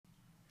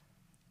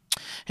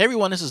Hey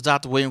everyone, this is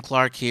Dr. William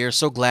Clark here.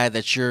 So glad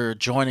that you're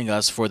joining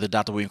us for the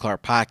Dr. William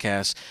Clark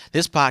podcast.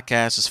 This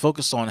podcast is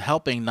focused on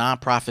helping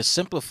nonprofits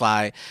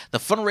simplify the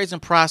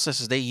fundraising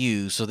processes they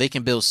use so they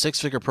can build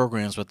six-figure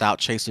programs without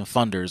chasing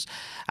funders.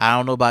 I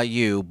don't know about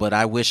you, but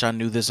I wish I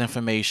knew this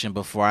information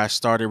before I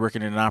started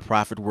working in the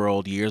nonprofit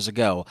world years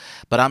ago.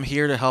 But I'm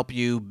here to help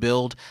you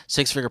build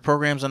six-figure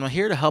programs, and I'm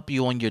here to help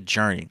you on your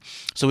journey.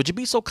 So would you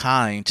be so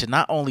kind to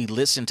not only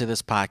listen to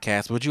this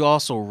podcast, would you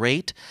also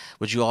rate?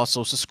 Would you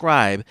also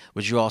subscribe?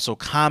 Would you also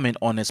comment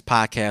on this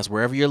podcast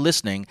wherever you're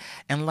listening?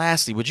 And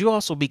lastly, would you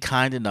also be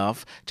kind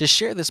enough to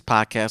share this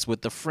podcast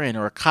with a friend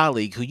or a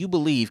colleague who you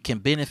believe can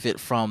benefit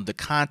from the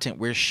content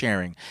we're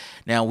sharing?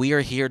 Now, we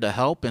are here to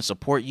help and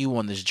support you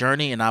on this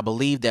journey, and I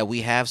believe that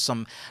we have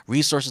some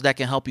resources that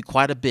can help you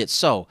quite a bit.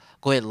 So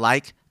go ahead,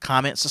 like,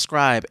 comment,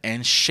 subscribe,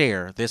 and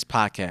share this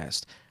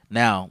podcast.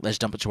 Now, let's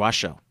jump into our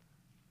show.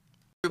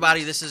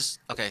 Everybody,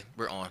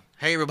 we're on.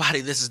 Hey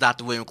everybody, this is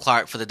Dr. William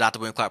Clark for the Dr.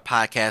 William Clark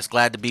podcast.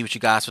 Glad to be with you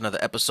guys for another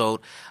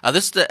episode.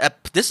 This is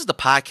the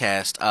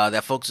podcast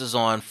that focuses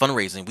on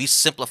fundraising. We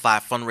simplify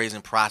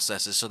fundraising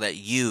processes so that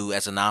you,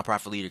 as a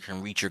nonprofit leader,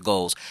 can reach your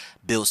goals,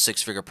 build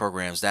six-figure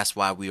programs. That's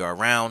why we are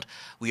around.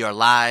 We are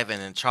live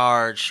and in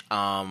charge.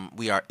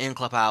 We are in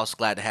Clubhouse.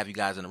 Glad to have you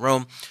guys in the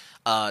room.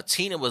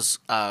 Tina was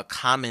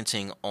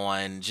commenting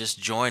on just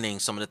joining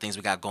some of the things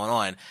we got going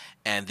on.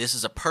 And this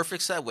is a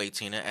perfect segue,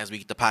 Tina, as we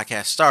get the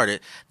podcast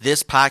started.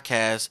 This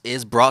podcast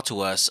is brought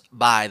to us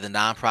by the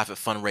Nonprofit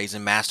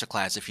Fundraising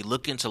Masterclass. If you're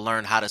looking to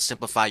learn how to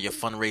simplify your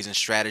fundraising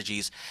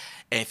strategies,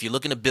 and if you're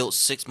looking to build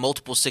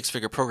multiple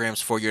six-figure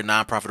programs for your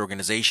nonprofit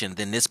organization,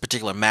 then this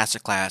particular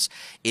masterclass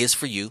is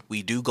for you.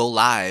 We do go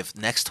live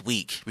next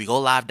week. We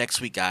go live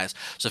next week, guys.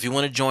 So if you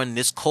want to join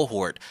this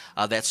cohort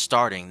that's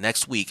starting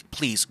next week,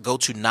 please go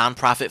to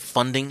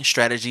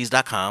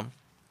nonprofitfundingstrategies.com.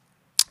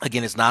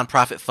 Again, it's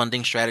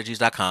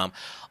nonprofitfundingstrategies.com.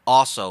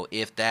 Also,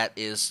 if that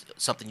is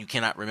something you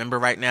cannot remember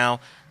right now,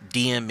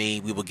 DM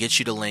me. We will get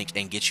you the link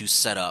and get you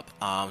set up.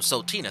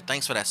 So, Tina,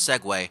 thanks for that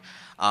segue.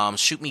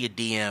 Shoot me a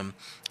DM,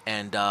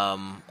 and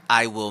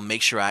I will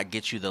make sure I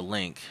get you the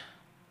link.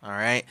 All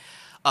right.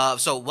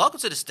 So, welcome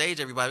to the stage,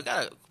 everybody. We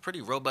got a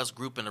pretty robust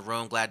group in the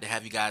room. Glad to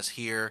have you guys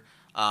here.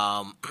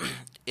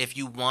 If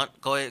you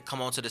want, go ahead,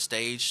 come onto the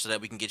stage so that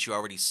we can get you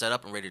already set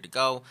up and ready to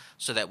go,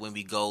 so that when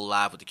we go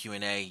live with the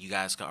Q&A, you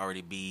guys can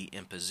already be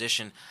in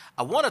position.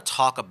 I want to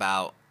talk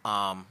about,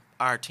 all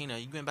right, Tina,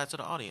 you went back to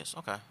the audience.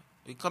 Okay.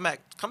 You come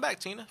back,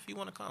 Tina, if you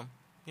want to come.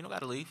 You don't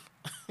got to leave.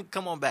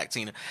 Come on back,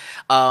 Tina.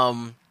 I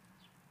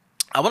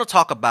want to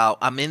talk about,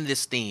 I'm in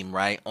this theme,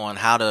 right, on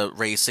how to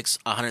raise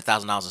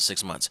 $100,000 in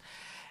 6 months.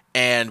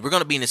 And we're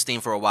going to be in this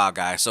theme for a while,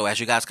 guys. So as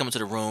you guys come into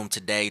the room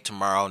today,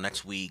 tomorrow,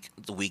 next week,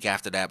 the week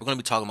after that, we're going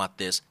to be talking about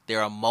this.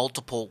 There are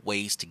multiple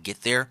ways to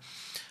get there.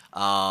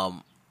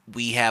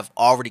 We have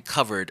already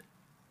covered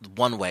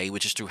one way,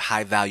 which is through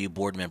high-value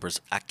board members.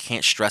 I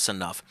can't stress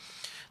enough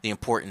the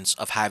importance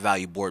of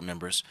high-value board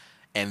members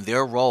and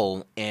their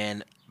role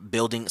in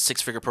building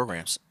six-figure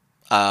programs.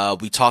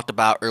 We talked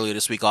about earlier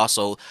this week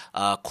also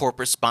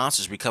corporate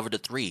sponsors. We covered the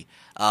three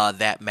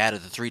that matter,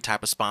 the three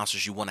type of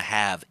sponsors you want to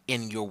have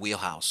in your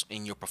wheelhouse,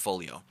 in your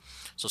portfolio.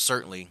 So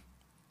certainly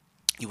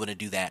you want to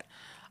do that.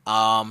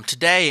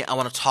 Today I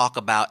want to talk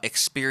about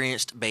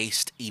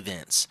experience-based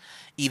events.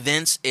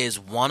 Events is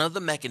one of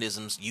the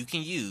mechanisms you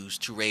can use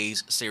to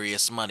raise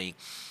serious money.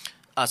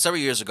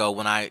 Several years ago,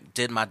 when I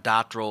did my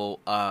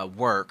doctoral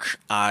work,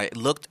 I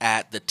looked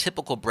at the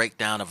typical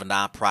breakdown of a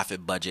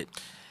nonprofit budget.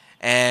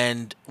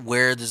 And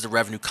where does the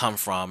revenue come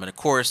from? And of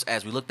course,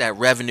 as we looked at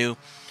revenue,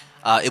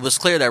 it was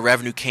clear that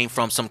revenue came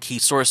from some key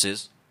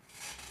sources.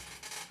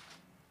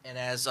 And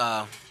as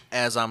I'm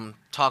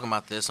talking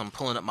about this, I'm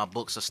pulling up my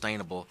book,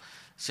 Sustainable.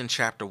 It's in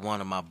chapter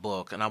 1 of my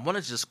book. And I want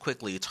to just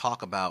quickly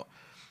talk about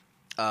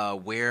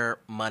where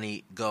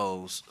money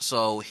goes.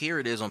 So here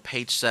it is on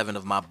page 7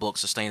 of my book,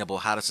 Sustainable,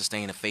 How to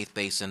Sustain a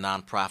Faith-Based and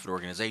Nonprofit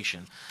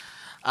Organization.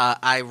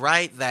 I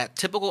write that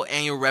typical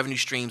annual revenue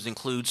streams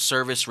include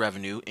service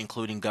revenue,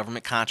 including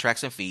government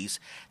contracts and fees.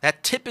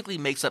 That typically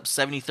makes up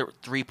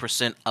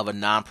 73% of a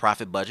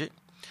nonprofit budget.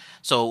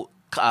 So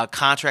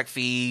contract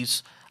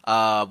fees,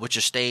 which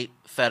are state,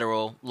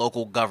 federal,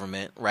 local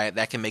government, right?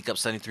 That can make up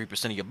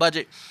 73% of your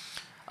budget.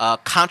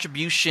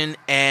 Contribution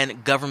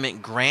and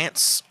government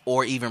grants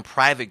or even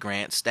private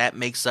grants, that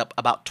makes up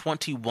about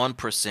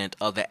 21%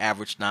 of the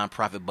average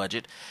nonprofit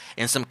budget.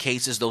 In some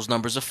cases, those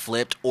numbers are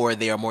flipped or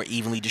they are more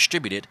evenly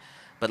distributed.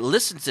 But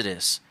listen to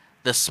this.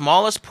 The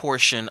smallest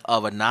portion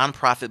of a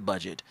nonprofit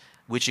budget,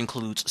 which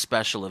includes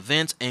special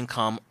events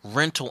income,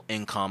 rental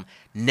income,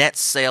 net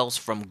sales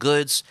from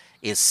goods,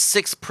 is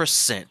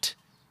 6%.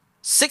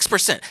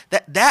 6%.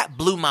 That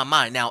blew my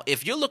mind. Now,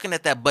 if you're looking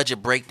at that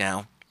budget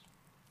breakdown,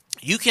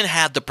 you can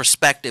have the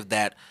perspective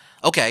that,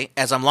 okay,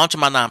 as I'm launching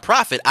my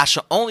nonprofit, I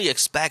should only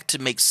expect to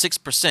make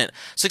 6%.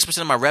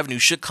 6% of my revenue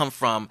should come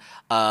from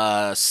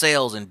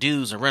sales and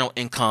dues and rental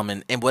income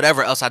and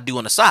whatever else I do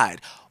on the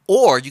side.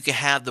 Or you can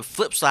have the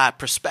flip side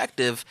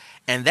perspective,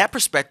 and that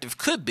perspective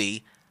could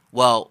be,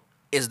 well,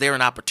 is there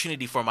an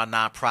opportunity for my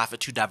nonprofit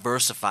to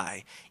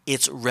diversify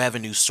its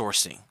revenue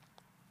sourcing?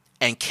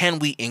 And can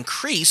we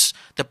increase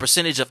the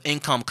percentage of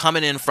income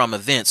coming in from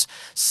events,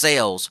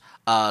 sales,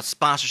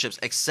 sponsorships,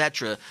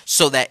 etc.,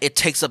 so that it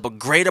takes up a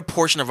greater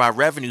portion of our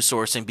revenue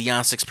sourcing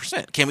beyond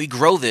 6%? Can we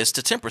grow this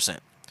to 10%?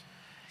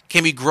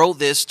 Can we grow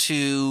this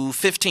to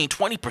 15,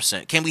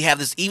 20%? Can we have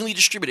this evenly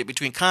distributed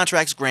between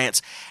contracts,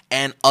 grants,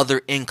 and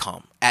other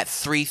income at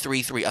 3,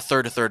 3, 3, a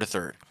third, a third, a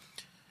third?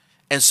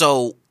 And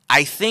so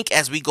I think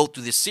as we go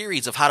through this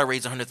series of how to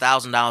raise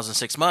 $100,000 in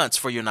 6 months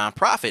for your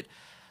nonprofit,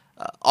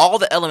 all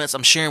the elements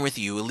I'm sharing with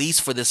you, at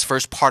least for this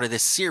first part of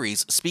this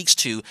series, speaks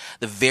to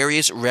the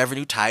various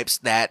revenue types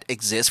that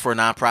exist for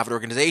nonprofit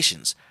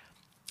organizations.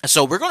 And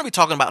so we're going to be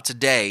talking about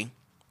today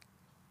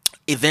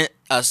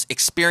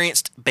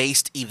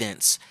experience-based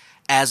events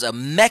as a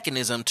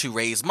mechanism to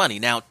raise money.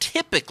 Now,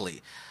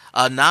 typically,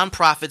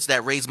 nonprofits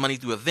that raise money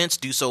through events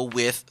do so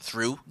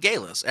through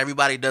galas.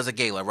 Everybody does a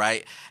gala,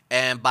 right?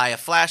 And by a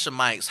flash of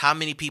mics, how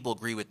many people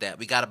agree with that?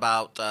 We got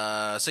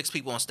about 6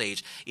 people on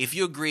stage. If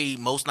you agree,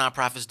 most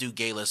nonprofits do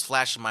galas.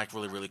 Flash the mic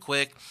really, really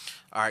quick.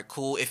 All right,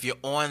 cool. If you're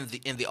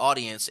in the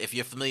audience, if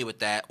you're familiar with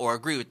that or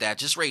agree with that,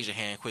 just raise your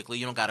hand quickly.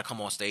 You don't got to come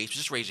on stage.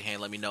 Just raise your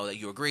hand. Let me know that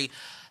you agree.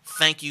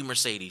 Thank you,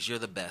 Mercedes. You're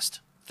the best.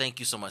 Thank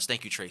you so much.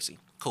 Thank you, Tracy.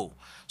 Cool.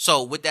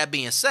 So with that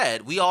being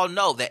said, we all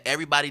know that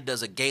everybody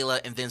does a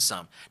gala and then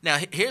some. Now,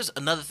 here's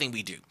another thing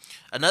we do.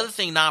 Another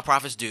thing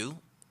nonprofits do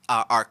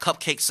are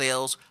cupcake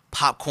sales,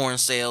 popcorn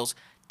sales,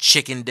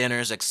 chicken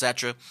dinners,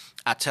 etc.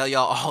 I tell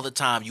y'all all the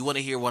time, you want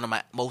to hear one of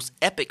my most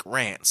epic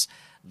rants,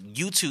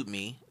 YouTube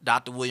me,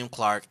 Dr. William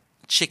Clark,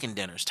 chicken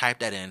dinners. Type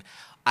that in.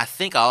 I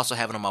think I also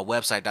have it on my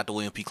website, Dr.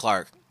 William P.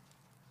 Clark.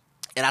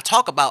 And I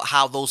talk about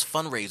how those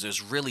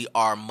fundraisers really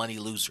are money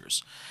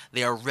losers.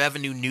 They are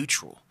revenue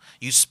neutral.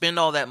 You spend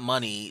all that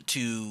money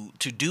to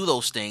do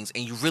those things,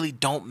 and you really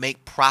don't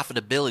make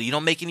profitability. You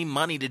don't make any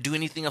money to do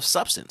anything of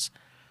substance.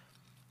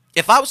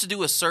 If I was to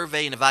do a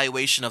survey and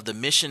evaluation of the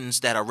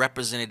missions that are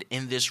represented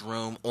in this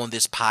room on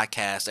this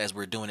podcast as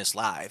we're doing this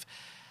live,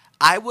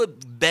 I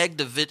would beg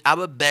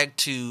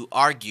to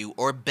argue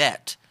or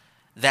bet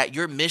that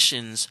your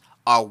missions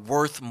are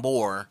worth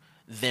more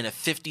than a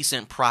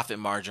 50-cent profit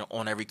margin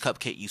on every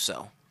cupcake you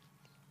sell.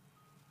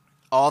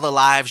 All the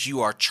lives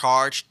you are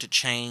charged to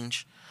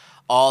change,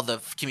 all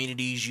the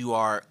communities you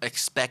are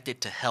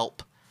expected to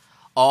help,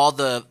 all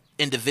the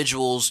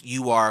individuals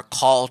you are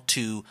called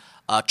to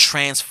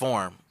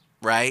transform,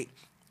 right?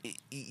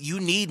 You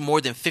need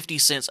more than 50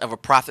 cents of a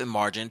profit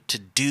margin to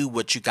do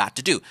what you got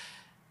to do.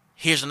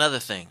 Here's another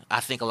thing I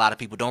think a lot of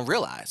people don't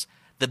realize.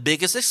 The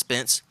biggest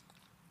expense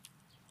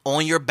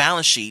on your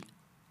balance sheet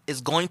is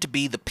going to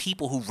be the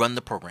people who run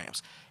the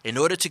programs. In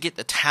order to get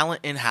the talent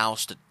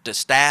in-house, the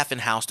staff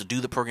in-house to do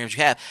the programs you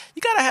got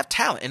to have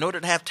talent. In order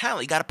to have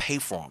talent, you got to pay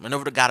for them. In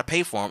order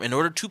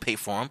to pay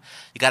for them,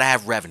 you got to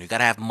have revenue. You got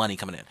to have money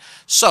coming in.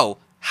 So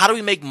how do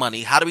we make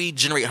money? How do we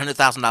generate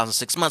 $100,000 in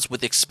 6 months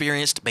with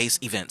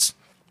experience-based events?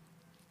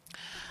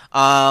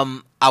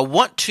 I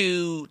want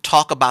to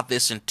talk about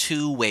this in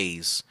 2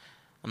 ways.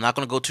 I'm not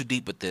going to go too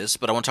deep with this,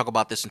 but I want to talk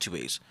about this in 2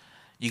 ways.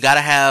 You got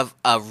to have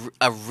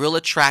a real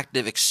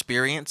attractive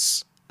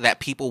experience that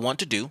people want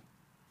to do.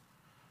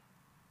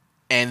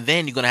 And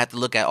then you're going to have to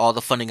look at all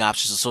the funding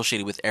options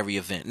associated with every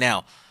event.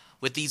 Now,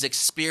 with these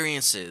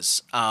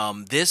experiences,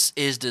 this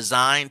is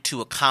designed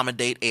to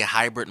accommodate a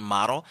hybrid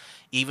model,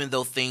 even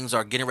though things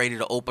are getting ready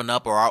to open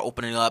up or are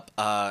opening up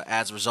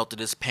as a result of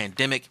this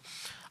pandemic.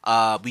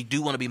 We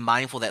do want to be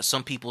mindful that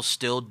some people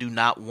still do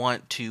not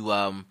want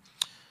to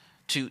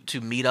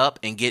meet up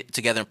and get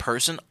together in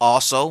person.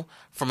 Also,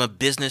 from a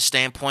business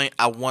standpoint,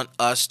 I want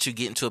us to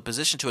get into a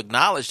position to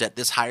acknowledge that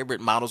this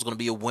hybrid model is going to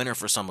be a winner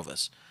for some of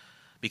us,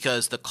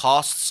 because the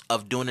costs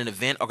of doing an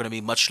event are going to be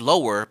much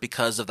lower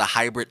because of the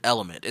hybrid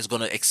element. It's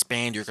going to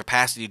expand your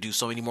capacity to do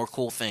so many more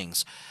cool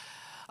things.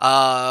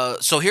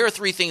 So here are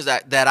 3 things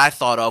that I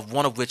thought of,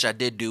 one of which I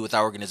did do with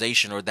our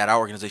organization, or that our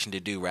organization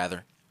did do,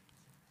 rather.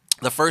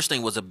 The first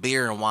thing was a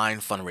beer and wine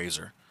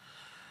fundraiser.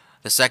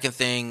 The second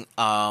thing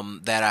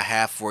that I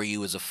have for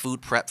you is a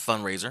food prep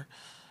fundraiser,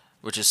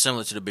 which is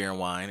similar to the beer and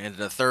wine. And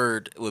the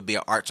third would be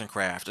an arts and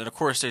craft. And of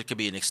course, there could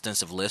be an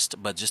extensive list,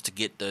 but just to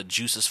get the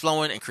juices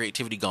flowing and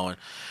creativity going.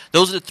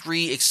 Those are the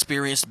 3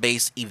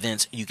 experience-based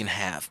events you can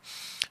have.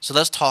 So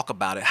let's talk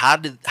about it. How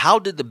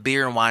did the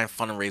beer and wine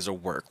fundraiser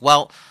work?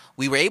 Well,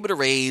 we were able to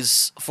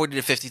raise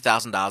 $40,000 to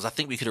 $50,000. I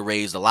think we could have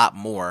raised a lot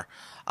more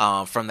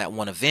from that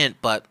one event,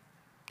 but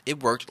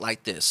it worked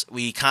like this.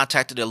 We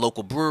contacted a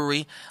local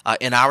brewery.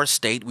 In our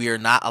state, we are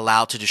not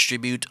allowed to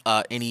distribute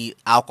any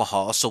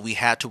alcohol, so we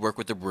had to work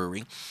with the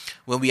brewery.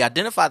 When we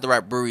identified the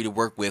right brewery to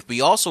work with,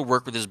 we also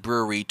worked with this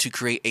brewery to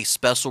create a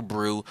special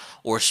brew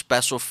or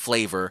special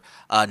flavor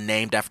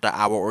named after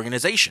our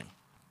organization.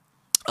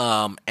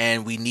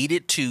 And we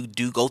needed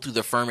to go through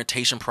the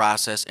fermentation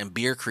process and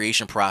beer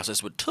creation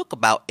process, which took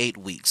about 8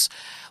 weeks.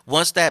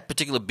 Once that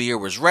particular beer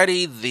was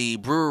ready, the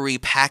brewery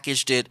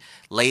packaged it,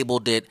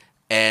 labeled it,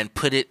 and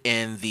put it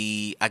in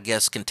the,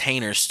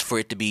 containers for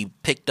it to be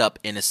picked up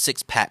in a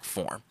 6-pack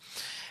form.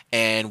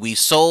 and we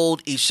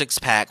sold each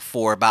 6-pack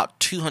for about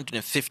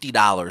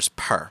 $250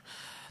 per.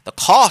 The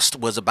cost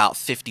was about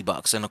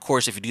 $50, and of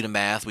course, if you do the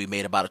math, we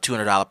made about a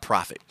 $200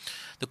 profit.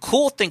 The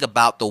cool thing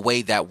about the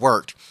way that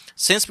worked,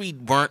 since we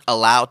weren't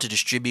allowed to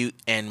distribute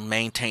and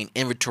maintain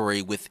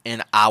inventory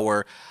within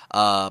our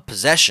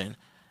possession,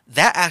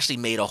 that actually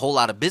made a whole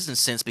lot of business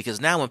sense, because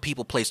now when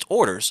people placed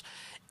orders,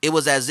 it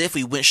was as if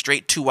we went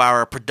straight to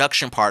our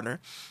production partner,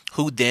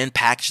 who then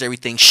packaged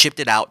everything, shipped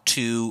it out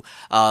to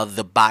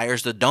the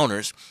buyers, the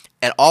donors,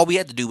 and all we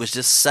had to do was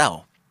just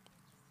sell.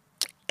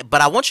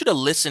 But I want you to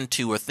listen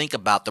to or think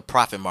about the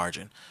profit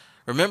margin.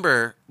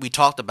 Remember, we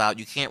talked about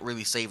you can't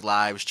really save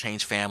lives,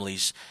 change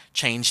families,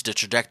 change the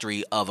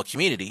trajectory of a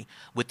community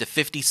with the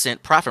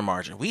 50-cent profit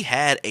margin. We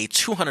had a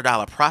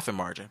 $200 profit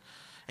margin.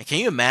 And can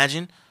you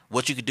imagine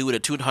what you could do with a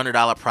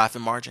 $200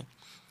 profit margin?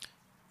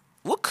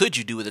 What could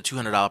you do with a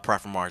 $200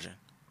 profit margin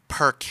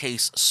per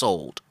case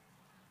sold?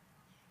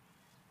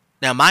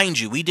 Now, mind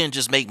you, we didn't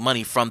just make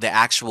money from the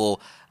actual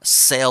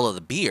sale of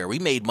the beer. We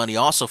made money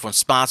also from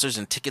sponsors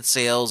and ticket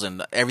sales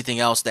and everything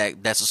else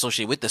that's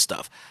associated with this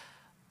stuff.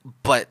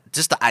 But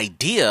just the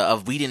idea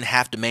of we didn't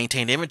have to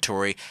maintain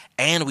inventory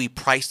and we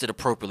priced it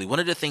appropriately. One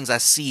of the things I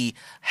see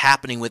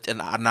happening within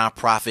our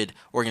nonprofit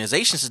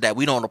organizations is that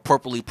we don't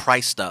appropriately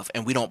price stuff,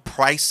 and we don't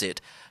price it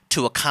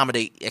to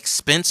accommodate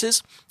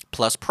expenses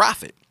plus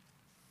profit.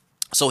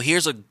 So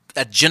here's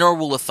a general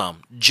rule of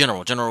thumb.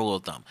 General rule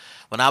of thumb.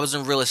 When I was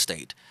in real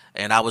estate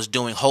and I was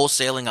doing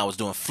wholesaling, I was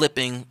doing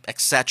flipping,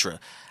 etc.,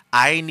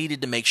 I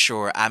needed to make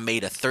sure I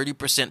made a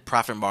 30%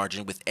 profit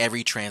margin with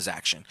every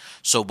transaction.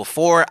 So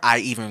before I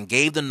even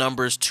gave the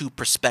numbers to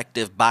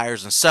prospective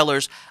buyers and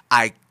sellers,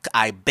 I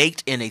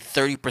baked in a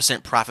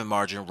 30% profit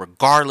margin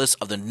regardless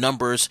of the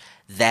numbers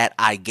that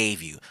I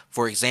gave you.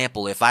 For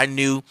example, if I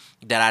knew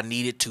that I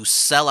needed to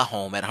sell a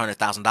home at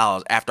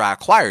 $100,000 after I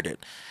acquired it,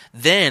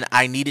 then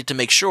I needed to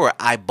make sure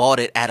I bought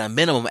it at a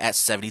minimum at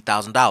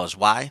 $70,000.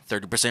 Why?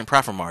 30%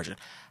 profit margin.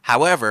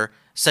 However,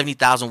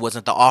 $70,000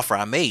 wasn't the offer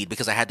I made,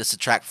 because I had to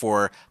subtract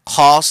for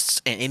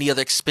costs and any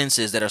other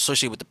expenses that are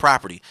associated with the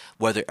property,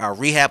 whether are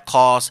rehab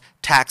costs,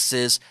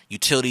 taxes,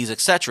 utilities,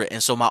 etc.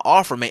 And so my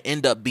offer may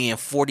end up being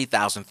 $40,000,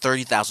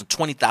 $30,000,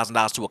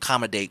 $20,000 to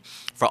accommodate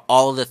for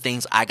all of the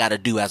things I got to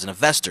do as an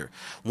investor.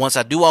 Once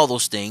I do all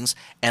those things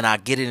and I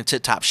get it in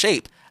tip-top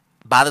shape,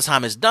 by the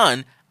time it's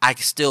done, I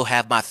can still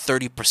have my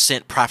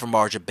 30% profit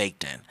margin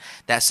baked in.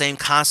 That same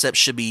concept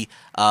should be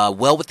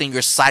well within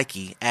your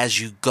psyche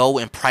as you go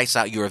and price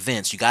out your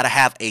events. You got to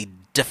have a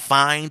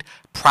defined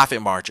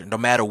profit margin no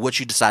matter what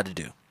you decide to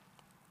do.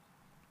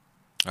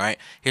 All right.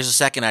 Here's a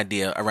second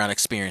idea around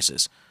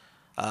experiences.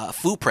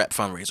 Food prep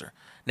fundraiser.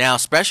 Now,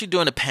 especially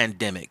during the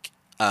pandemic,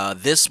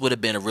 this would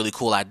have been a really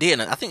cool idea,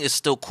 and I think it's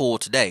still cool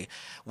today,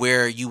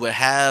 where you would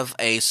have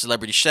a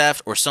celebrity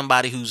chef or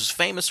somebody who's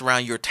famous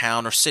around your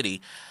town or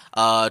city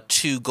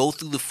to go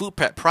through the food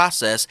prep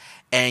process,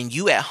 and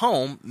you at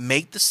home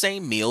make the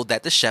same meal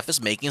that the chef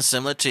is making,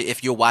 similar to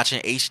if you're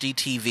watching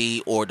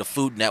HGTV or the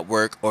Food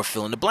Network or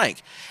fill in the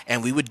blank.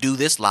 And we would do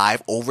this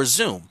live over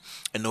Zoom.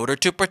 In order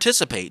to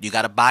participate, you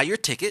got to buy your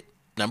ticket,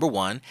 number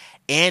one,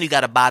 and you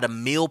got to buy the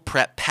meal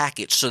prep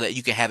package so that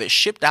you can have it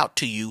shipped out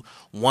to you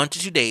 1 to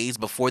 2 days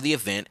before the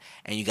event,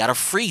 and you got to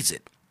freeze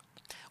it.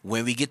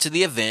 When we get to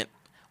the event,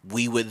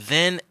 we would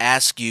then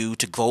ask you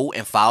to go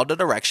and follow the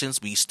directions.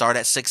 We start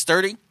at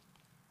 6:30.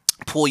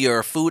 Pull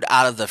your food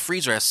out of the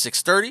freezer at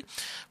 6:30.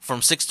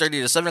 From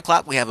 6:30 to 7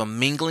 o'clock, we have a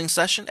mingling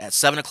session. At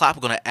 7 o'clock,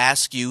 we're going to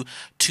ask you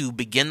to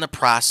begin the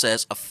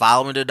process of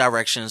following the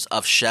directions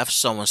of Chef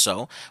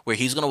So-and-so, where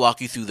he's going to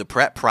walk you through the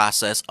prep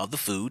process of the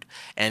food.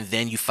 And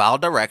then you follow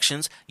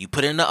directions, you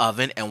put it in the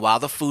oven, and while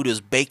the food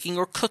is baking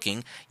or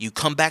cooking, you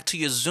come back to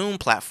your Zoom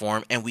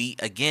platform, and we,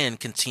 again,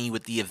 continue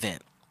with the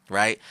event.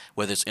 Right?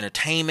 Whether it's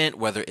entertainment,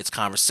 whether it's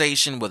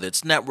conversation, whether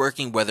it's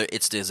networking, whether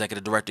it's the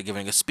executive director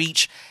giving a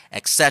speech,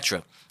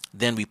 etc.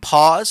 Then we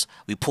pause,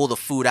 we pull the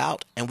food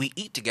out, and we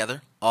eat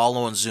together all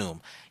on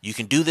Zoom. You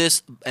can do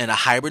this in a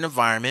hybrid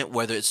environment,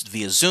 whether it's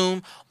via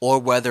Zoom or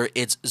whether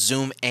it's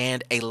Zoom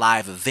and a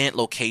live event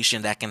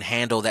location that can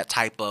handle that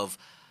type of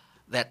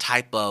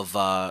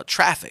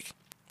traffic.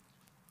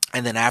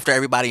 And then after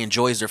everybody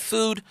enjoys their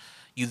food,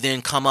 you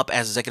then come up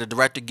as executive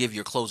director, give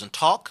your closing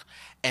talk,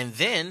 and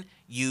then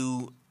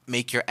you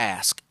make your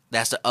ask.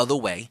 That's the other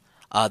way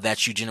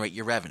that you generate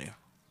your revenue.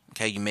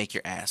 Okay, you make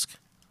your ask.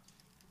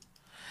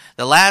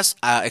 The last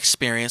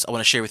experience I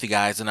want to share with you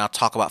guys, and I'll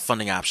talk about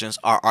funding options,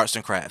 are arts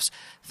and crafts.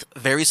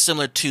 Very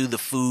similar to the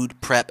food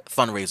prep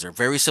fundraiser,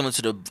 very similar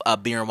to the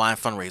beer and wine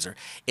fundraiser.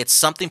 It's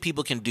something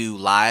people can do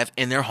live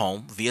in their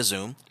home via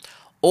Zoom,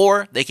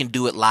 or they can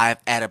do it live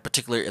at a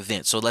particular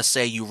event. So let's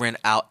say you rent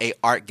out an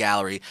art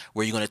gallery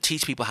where you're going to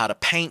teach people how to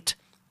paint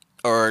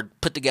or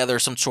put together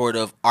some sort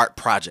of art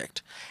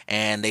project,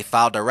 and they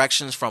file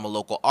directions from a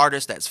local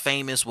artist that's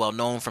famous, well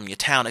known from your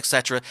town,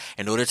 etc.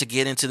 In order to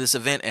get into this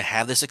event and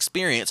have this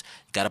experience,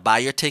 you got to buy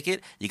your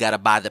ticket, you got to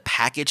buy the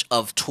package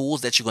of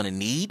tools that you're going to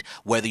need,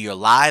 whether you're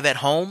live at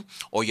home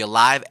or you're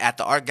live at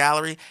the art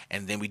gallery.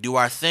 And then we do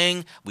our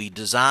thing, we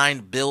design,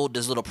 build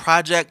this little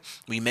project,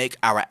 we make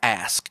our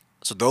ask.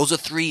 So those are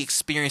 3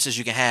 experiences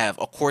you can have.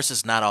 Of course,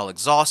 it's not all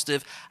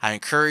exhaustive. I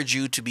encourage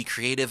you to be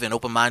creative and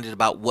open-minded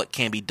about what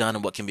can be done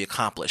and what can be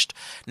accomplished.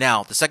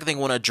 Now, the second thing I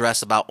want to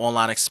address about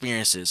online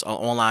experiences or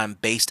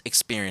online-based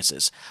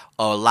experiences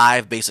or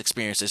live-based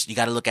experiences, you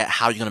got to look at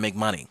how you're going to make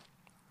money.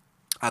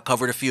 I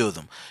covered a few of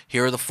them.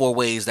 Here are the 4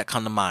 ways that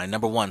come to mind.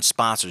 Number 1,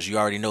 sponsors. You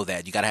already know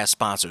that. You got to have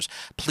sponsors.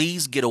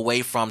 Please get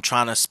away from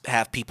trying to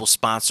have people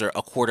sponsor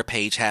a quarter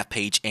page, half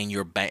page in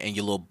your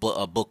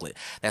little booklet.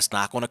 That's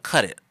not going to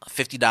cut it.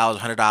 $50, $100,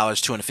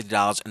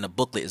 $250 in the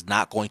booklet is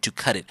not going to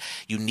cut it.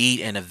 You need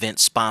an event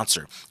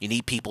sponsor. You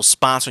need people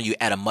sponsoring you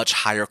at a much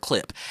higher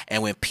clip.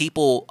 And when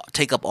people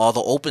take up all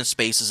the open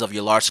spaces of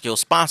your large-scale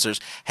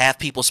sponsors, have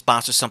people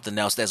sponsor something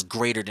else that's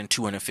greater than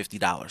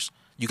 $250.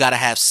 You got to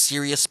have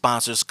serious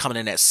sponsors coming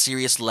in at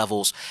serious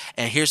levels.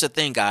 And here's the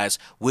thing, guys,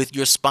 with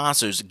your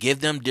sponsors,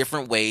 give them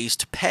different ways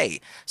to pay.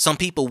 Some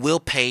people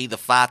will pay the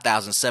 $5,000,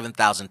 $7,000,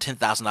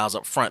 $10,000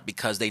 up front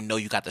because they know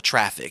you got the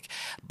traffic.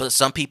 But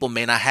some people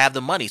may not have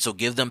the money, so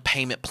give them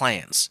payment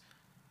plans.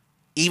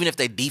 Even if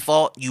they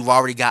default, you've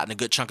already gotten a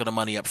good chunk of the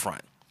money up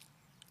front.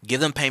 Give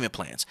them payment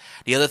plans.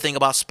 The other thing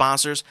about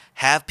sponsors,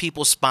 have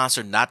people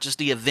sponsor not just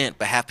the event,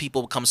 but have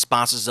people become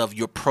sponsors of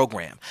your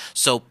program.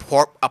 So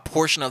a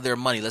portion of their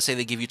money, let's say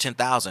they give you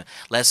 $10,000.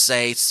 Let's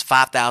say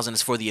 $5,000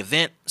 is for the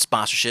event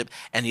sponsorship,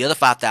 and the other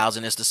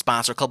 $5,000 is to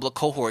sponsor a couple of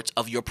cohorts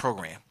of your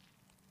program.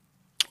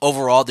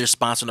 Overall, they're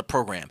sponsoring the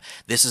program.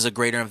 This is a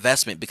greater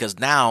investment because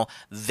now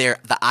the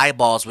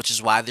eyeballs, which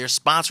is why they're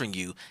sponsoring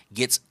you,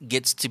 gets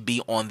to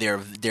be on their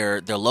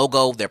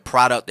logo, their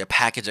product, their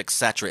package,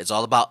 etc. It's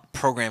all about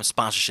program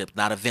sponsorships,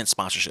 not event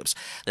sponsorships.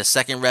 The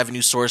second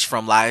revenue source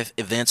from live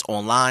events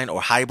online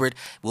or hybrid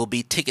will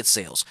be ticket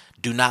sales.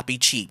 Do not be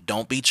cheap.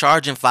 Don't be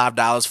charging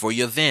 $5 for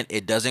your event.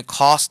 It doesn't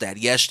cost that.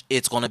 Yes,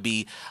 it's going to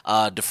be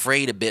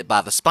defrayed a bit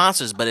by the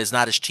sponsors, but it's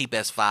not as cheap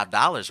as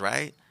 $5,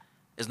 right?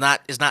 It's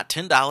not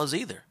 $10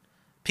 either.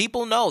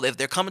 People know that if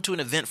they're coming to an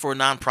event for a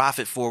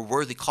nonprofit for a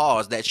worthy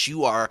cause that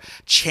you are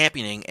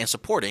championing and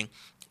supporting,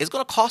 it's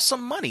going to cost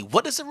some money.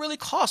 What does it really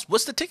cost?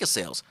 What's the ticket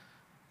sales?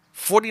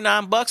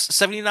 $49,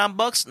 $79,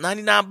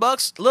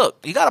 $99? Look,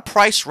 you got to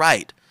price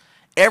right.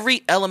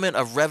 Every element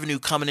of revenue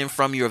coming in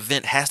from your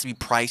event has to be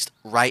priced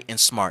right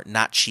and smart,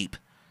 not cheap.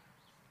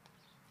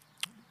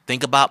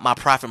 Think about my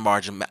profit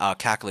margin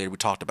calculator we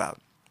talked about.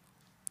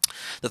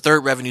 The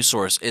third revenue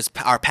source is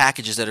our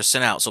packages that are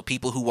sent out. So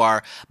people who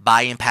are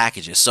buying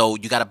packages. So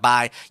you got to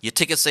buy your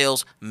ticket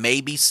sales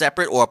may be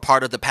separate or a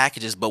part of the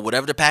packages, but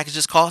whatever the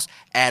packages cost,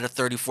 add a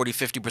 30, 40,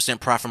 50%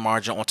 profit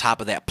margin on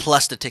top of that,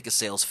 plus the ticket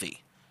sales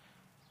fee.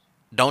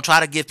 Don't try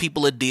to give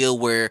people a deal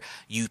where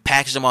you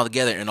package them all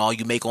together and all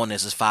you make on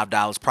this is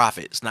 $5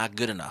 profit. It's not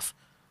good enough.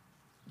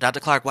 Dr.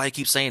 Clark, why do you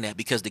keep saying that?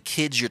 Because the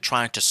kids you're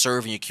trying to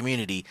serve in your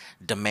community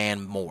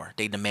demand more.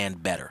 They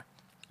demand better.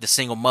 The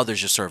single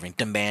mothers you're serving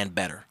demand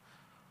better.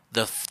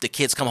 The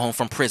kids come home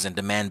from prison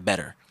demand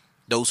better.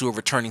 Those who are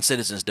returning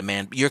citizens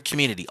demand, your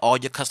community, all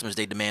your customers,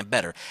 they demand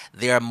better.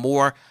 They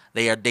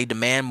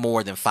demand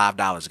more than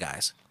 $5,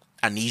 guys.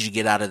 I need you to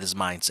get out of this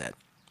mindset.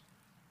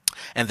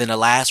 And then the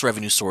last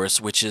revenue source,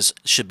 which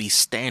should be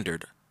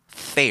standard,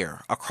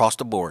 fair across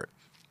the board,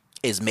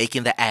 is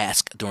making the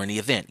ask during the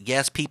event.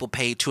 Yes, people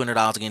paid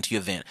 $200 to get into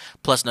your event,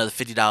 plus another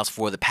 $50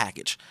 for the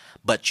package.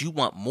 But you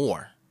want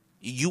more.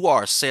 You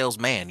are a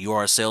salesman. You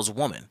are a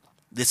saleswoman.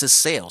 This is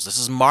sales. This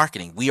is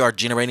marketing. We are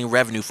generating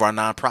revenue for our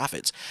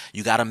nonprofits.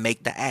 You got to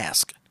make the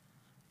ask.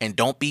 And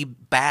don't be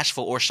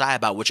bashful or shy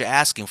about what you're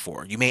asking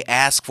for. You may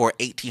ask for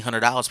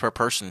 $1,800 per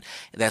person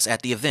that's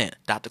at the event.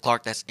 Dr.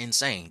 Clark, that's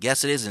insane.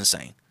 Yes, it is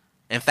insane.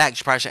 In fact,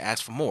 you probably should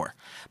ask for more.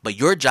 But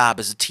your job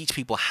is to teach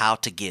people how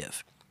to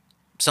give.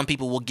 Some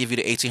people will give you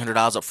the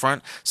 $1,800 up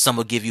front. Some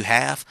will give you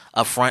half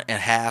up front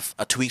and half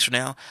 2 weeks from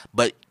now.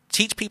 But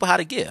teach people how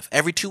to give.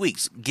 Every 2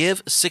 weeks,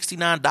 give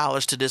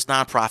 $69 to this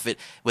nonprofit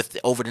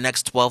over the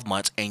next 12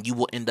 months, and you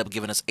will end up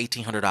giving us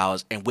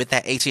 $1,800. And with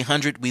that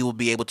 $1,800, we will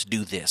be able to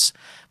do this.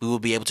 We will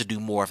be able to do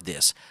more of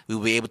this. We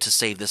will be able to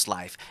save this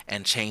life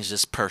and change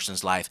this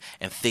person's life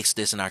and fix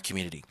this in our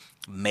community.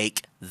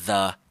 Make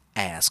the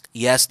ask.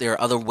 Yes, there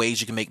are other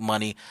ways you can make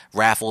money,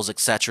 raffles,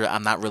 etc.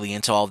 I'm not really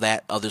into all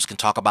that. Others can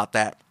talk about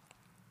that.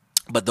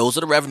 But those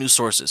are the revenue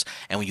sources.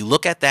 And when you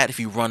look at that, if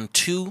you run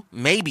 2,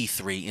 maybe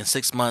 3 in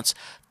 6 months,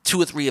 2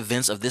 or 3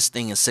 events of this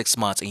thing in 6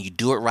 months, and you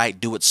do it right,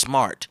 do it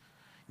smart,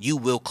 you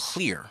will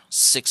clear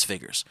 6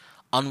 figures,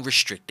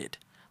 unrestricted,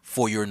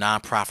 for your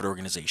nonprofit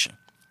organization.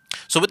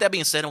 So with that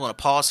being said, I'm going to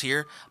pause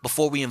here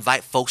before we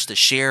invite folks to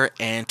share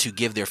and to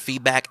give their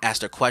feedback,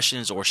 ask their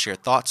questions, or share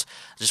thoughts.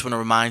 I just want to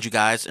remind you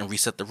guys and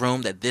reset the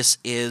room that this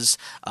is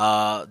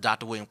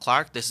Dr. William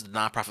Clark. This is the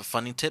Nonprofit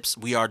Funding Tips.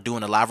 We are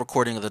doing a live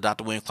recording of the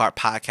Dr. William Clark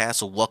podcast,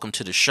 so welcome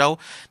to the show.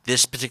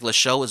 This particular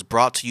show is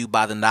brought to you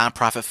by the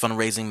Nonprofit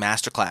Fundraising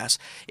Masterclass.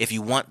 If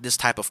you want this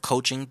type of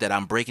coaching that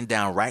I'm breaking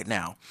down right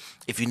now,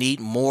 if you need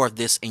more of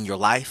this in your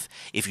life,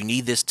 if you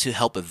need this to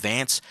help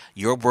advance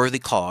your worthy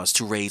cause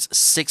to raise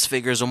 6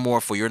 figures or more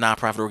for your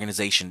nonprofit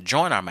organization,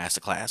 join our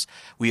masterclass.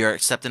 We are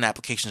accepting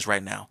applications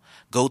right now.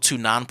 Go to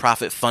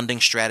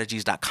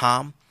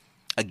nonprofitfundingstrategies.com.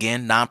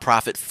 Again,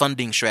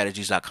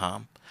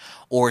 nonprofitfundingstrategies.com.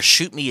 Or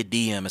shoot me a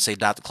DM and say,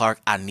 Dr.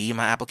 Clark, I need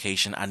my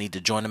application. I need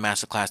to join the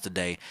masterclass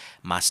today.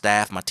 My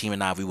staff, my team,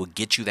 and I, we will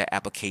get you that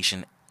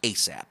application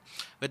ASAP.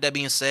 With that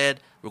being said,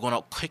 we're going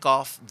to kick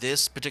off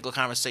this particular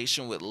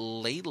conversation with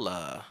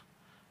Layla.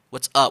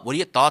 What's up? What are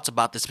your thoughts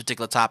about this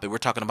particular topic? We're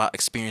talking about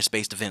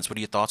experience-based events. What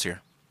are your thoughts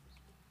here?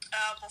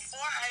 Before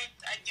I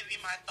give you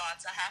my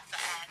thoughts, I have to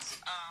ask,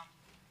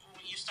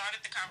 when you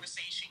started the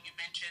conversation, you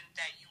mentioned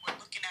that you were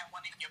looking at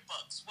one of your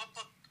books. What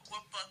book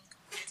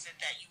is it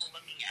that you were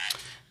looking at?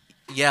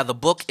 Yeah, the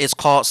book is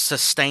called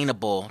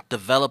Sustainable,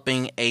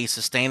 Developing a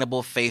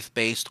Sustainable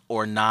Faith-Based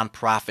or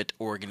Nonprofit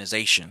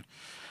Organization.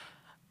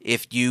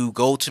 If you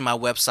go to my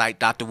website,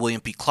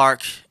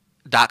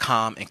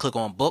 drwilliampclark.com, and click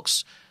on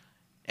books,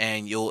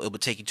 and it will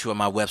take you to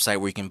my website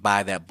where you can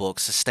buy that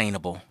book,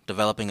 Sustainable,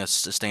 Developing a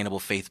Sustainable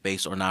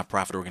Faith-Based or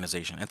Nonprofit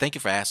Organization. And thank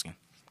you for asking.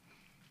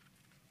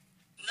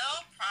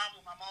 No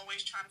problem. I'm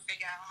always trying to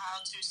figure out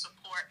how to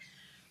support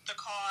the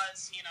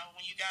cause. You know,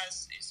 when you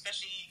guys,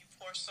 especially you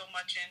pour so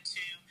much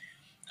into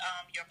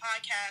your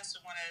podcast,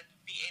 we want to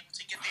be able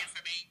to get the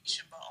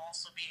information, but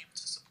also be able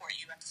to support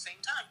you at the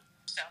same time.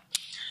 So,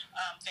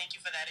 thank you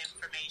for that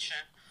information.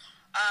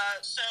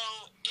 So,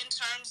 in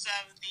terms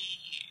of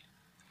the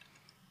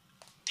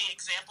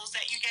examples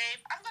that you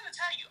gave, I'm going to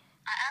tell you,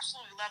 I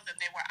absolutely love them.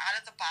 They were out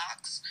of the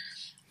box.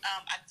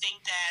 I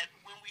think that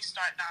when we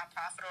start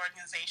nonprofit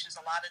organizations,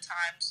 a lot of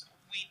times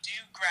we do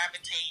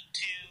gravitate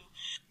to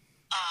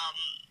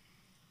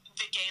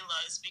the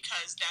galas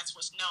because that's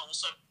what's known.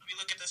 So if we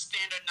look at the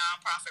standard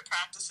nonprofit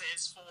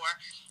practices for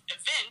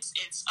events,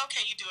 it's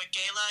okay, you do a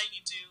gala,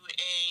 you do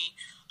a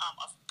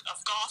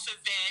golf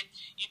event,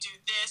 you do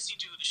this, you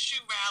do the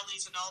shoe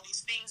rallies and all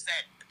these things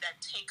that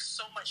take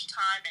so much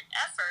time and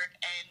effort,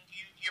 and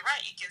you're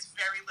right, it gives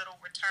very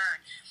little return.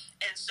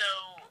 And so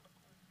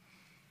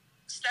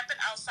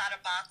stepping outside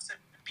of box and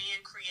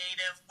being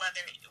creative,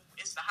 whether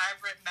it's the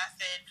hybrid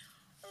method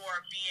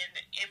or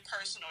being in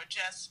person or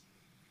just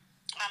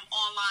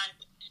online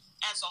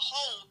as a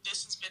whole,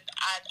 this has been,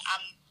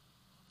 I'm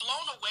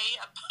blown away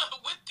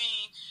with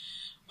the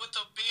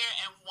beer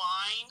and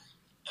wine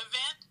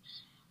event.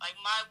 Like,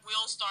 my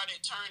wheels started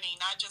turning,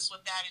 not just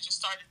with that, it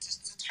just started to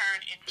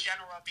turn in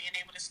general, being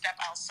able to step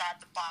outside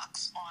the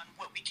box on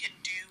what we can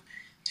do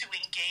to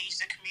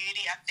engage the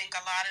community. I think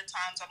a lot of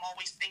times I'm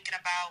always thinking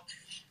about,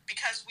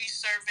 because we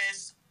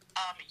service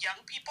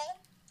young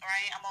people,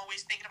 right? I'm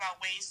always thinking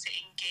about ways to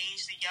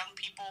engage the young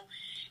people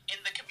in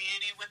the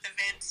community with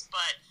events,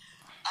 but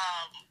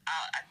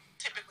I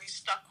typically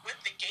stuck with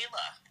the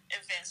gala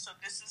event. So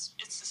this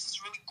is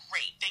really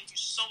great. Thank you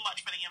so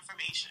much for the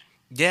information.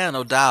 Yeah,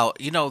 no doubt.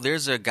 You know,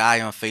 there's a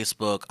guy on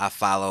Facebook I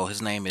follow. His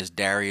name is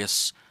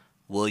Darius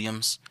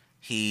Williams.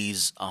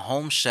 He's a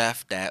home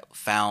chef that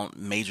found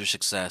major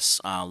success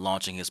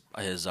launching his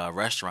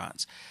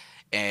restaurants.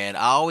 And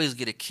I always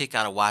get a kick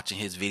out of watching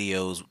his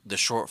videos, the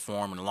short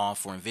form and the long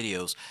form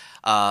videos,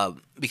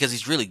 because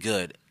he's really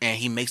good and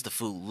he makes the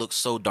food look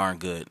so darn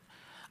good.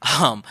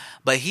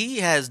 But he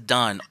has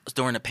done,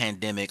 during the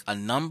pandemic, a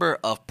number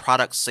of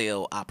product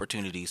sale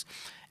opportunities.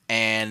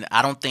 And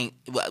I don't think,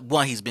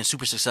 one, he's been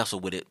super successful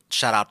with it.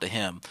 Shout out to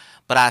him.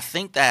 But I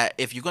think that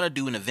if you're going to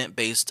do an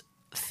event-based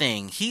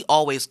thing, he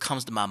always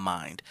comes to my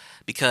mind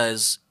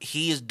because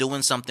he is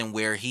doing something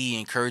where he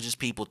encourages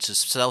people to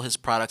sell his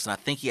products. And I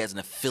think he has an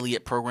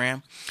affiliate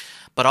program.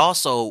 But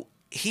also,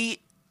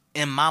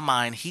 in my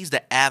mind, he's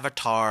the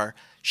avatar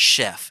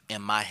chef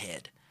in my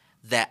head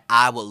that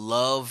I would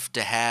love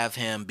to have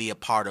him be a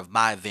part of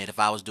my event. If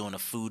I was doing a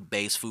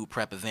food-based food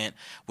prep event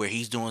where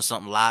he's doing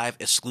something live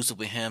exclusive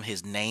with him,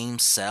 his name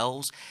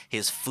sells,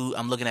 his food.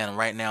 I'm looking at him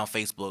right now on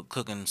Facebook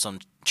cooking some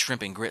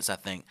shrimp and grits, I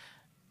think.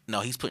 No,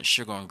 he's putting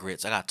sugar on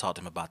grits. I got to talk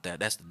to him about that.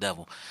 That's the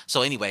devil.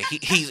 So anyway,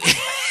 he's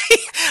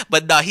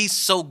but no, he's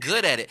so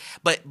good at it.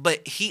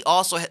 But he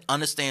also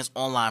understands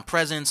online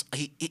presence.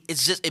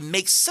 It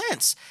makes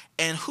sense.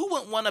 And who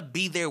wouldn't want to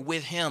be there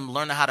with him,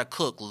 learning how to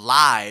cook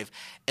live?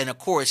 And of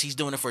course, he's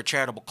doing it for a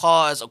charitable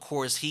cause. Of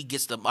course, he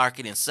gets the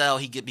market and sell.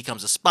 He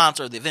becomes a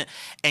sponsor of the event,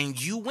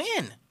 and you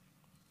win.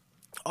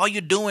 All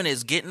you're doing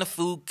is getting the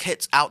food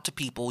kits out to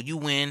people. You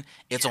win.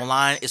 It's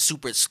online. It's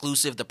super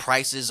exclusive. The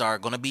prices are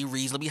going to be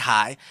reasonably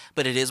high,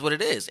 but it is what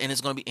it is. And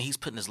it's going to be. And he's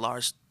putting this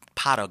large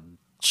pot of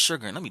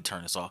sugar in. Let me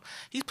turn this off.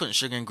 He's putting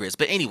sugar in grits.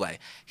 But anyway,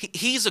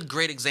 he's a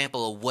great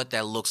example of what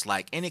that looks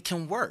like, and it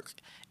can work.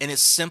 And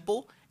it's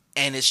simple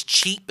and it's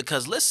cheap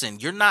because listen,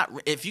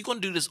 if you're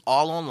going to do this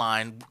all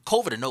online,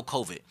 COVID or no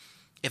COVID,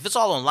 if it's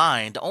all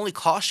online, the only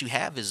cost you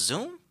have is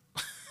Zoom,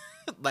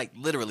 like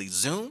literally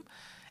Zoom.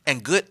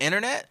 And good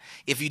internet,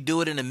 if you do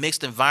it in a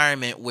mixed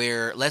environment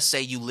where, let's say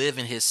you live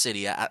in his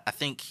city, I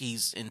think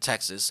he's in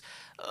Texas,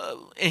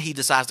 and he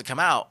decides to come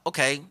out,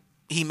 okay,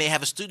 he may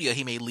have a studio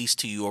he may lease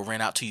to you or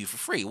rent out to you for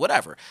free,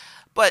 whatever.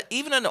 But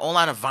even in the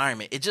online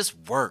environment, it just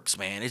works,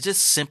 man. It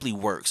just simply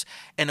works.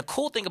 And the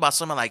cool thing about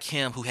someone like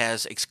him who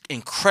has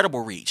incredible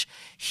reach,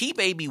 he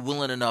may be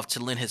willing enough to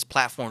lend his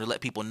platform to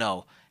let people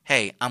know,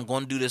 hey, I'm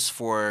going to do this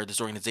for this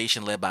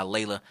organization led by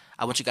Layla.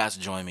 I want you guys to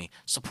join me,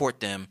 support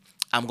them.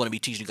 I'm going to be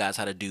teaching you guys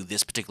how to do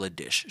this particular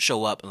dish.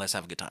 Show up and let's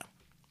have a good time.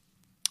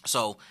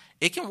 So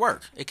it can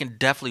work. It can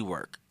definitely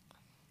work.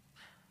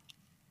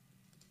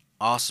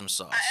 Awesome I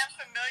sauce. am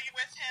familiar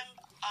with him.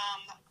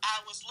 I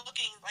was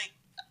looking, like,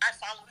 I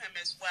follow him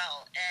as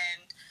well,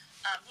 and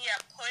he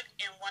had put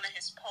in one of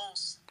his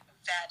posts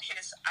that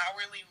his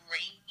hourly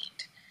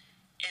rate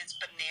is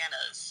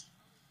bananas.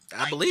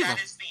 I Like, believe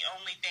that him. is the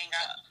only thing.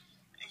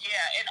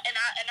 Yeah, and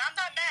I'm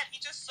not mad. He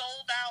just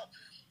sold out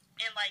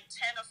in like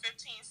 10 or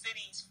 15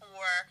 cities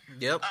for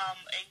Yep.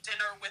 a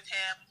dinner with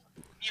him.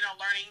 You know,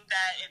 learning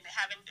that and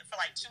having for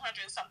like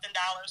 $200 something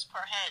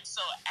per head.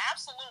 So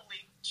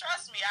absolutely,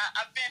 trust me,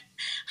 I've been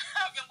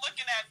I've been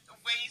looking at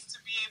ways to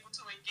be able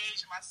to engage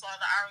him. I saw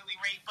the hourly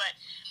rate, but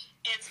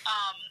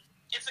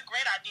it's a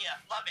great idea.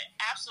 Love it,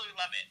 absolutely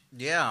love it.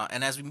 Yeah,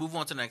 and as we move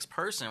on to the next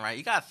person, right,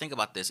 you got to think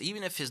about this.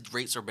 Even if his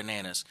rates are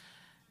bananas,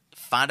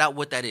 find out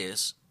what that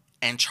is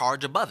and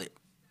charge above it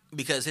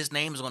because his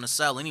name is going to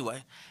sell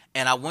anyway.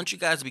 And I want you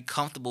guys to be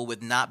comfortable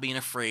with not being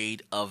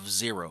afraid of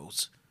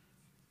zeros.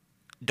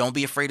 Don't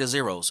be afraid of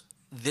zeros.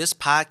 This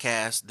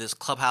podcast, this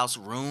clubhouse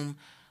room,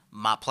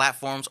 my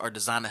platforms are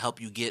designed to help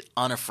you get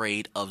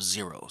unafraid of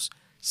zeros.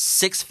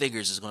 Six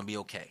figures is going to be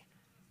okay.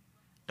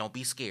 Don't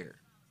be scared.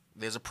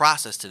 There's a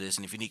process to this,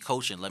 and if you need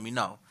coaching, let me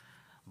know.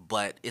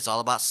 But it's all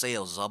about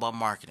sales. It's all about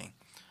marketing.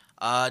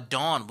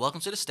 Dawn,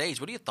 welcome to the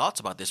stage. What are your thoughts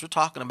about this? We're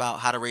talking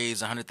about how to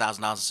raise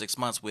 $100,000 in 6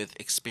 months with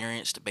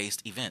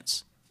experience-based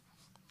events.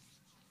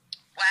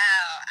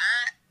 Wow,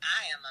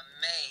 I am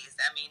amazed.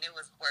 I mean, it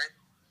was worth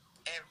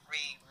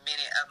every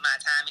minute of my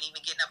time and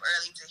even getting up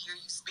early to hear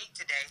you speak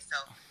today.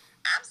 So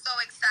I'm so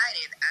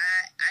excited.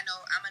 I know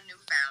I'm a new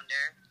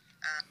founder.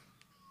 Um,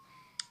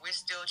 we're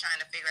still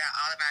trying to figure out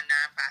all of our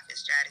nonprofit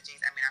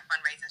strategies. I mean, our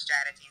fundraising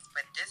strategies,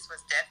 but this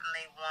was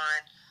definitely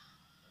one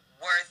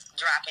worth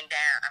writing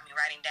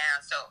down.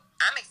 So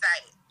I'm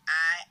excited.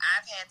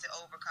 I've had to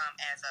overcome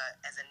as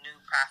a new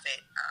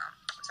profit.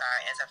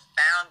 As a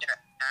founder of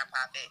a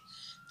nonprofit,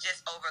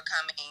 just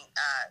overcoming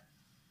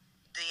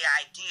the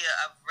idea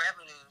of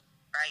revenue,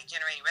 right,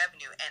 generating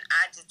revenue, and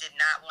I just did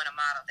not want a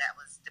model that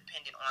was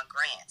dependent on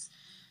grants.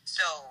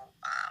 So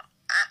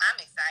I'm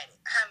excited.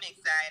 I'm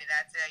excited.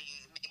 I tell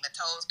you, my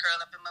toes curl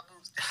up in my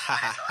boots this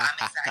morning. So I'm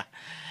excited.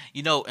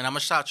 You know, and I'm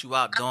going to shout you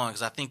out, Dawn,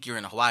 because I think you're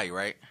in Hawaii,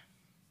 right?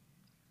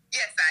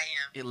 Yes,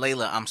 I am.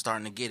 Layla, I'm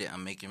starting to get it.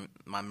 I'm making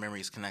my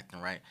memories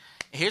connecting, right?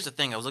 Here's the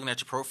thing. I was looking at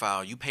your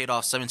profile. You paid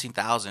off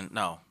 17,000.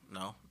 No,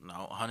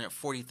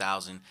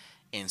 140,000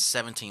 in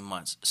 17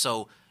 months.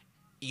 So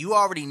you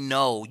already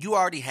know. You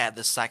already had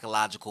the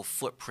psychological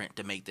footprint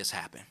to make this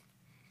happen.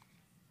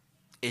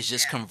 It's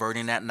just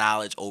converting that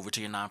knowledge over to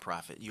your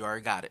nonprofit. You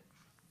already got it.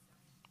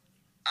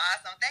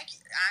 Awesome. Thank you.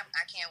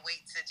 I can't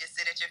wait to just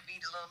sit at your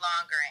feet a little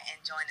longer and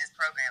join this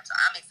program. So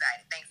I'm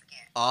excited. Thanks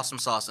again. Awesome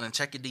sauce. And then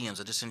check your DMs.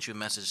 I just sent you a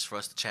message for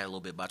us to chat a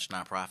little bit about your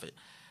nonprofit.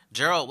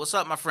 Gerald, what's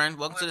up, my friend?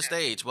 Welcome to the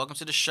stage. Welcome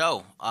to the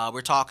show.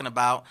 We're talking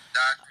about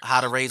how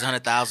to raise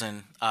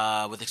 100,000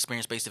 with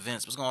experience-based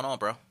events. What's going on,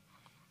 bro?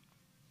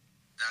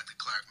 Dr.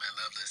 Clark, man,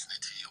 love listening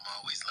to you. I'm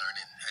always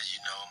learning. As you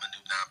know, I'm a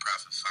new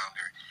nonprofit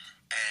founder.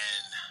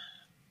 And,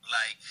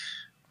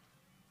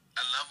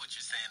 I love what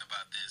you're saying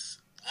about this.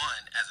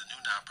 One, as a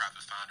new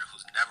nonprofit founder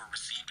who's never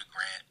received a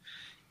grant,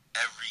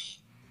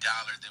 every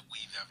dollar that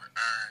we've ever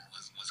earned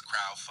was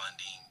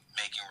crowdfunding,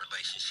 making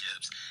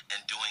relationships,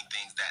 and doing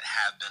things that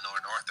have been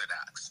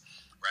unorthodox,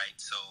 right?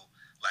 So,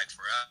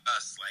 for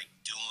us,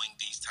 doing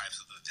these types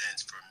of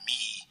events, for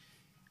me,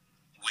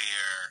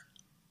 where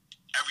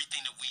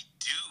everything that we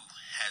do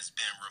has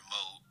been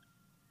remote,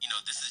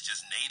 this is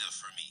just native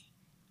for me.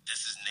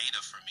 This is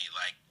native for me,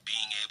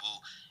 being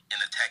able in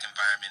a tech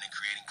environment and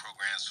creating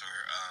programs for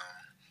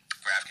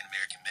African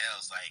American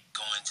males,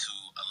 going to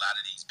a lot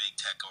of these big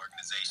tech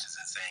organizations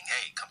and saying,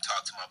 hey, come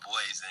talk to my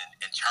boys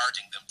and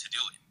charging them to do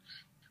it,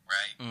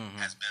 right? Mm-hmm.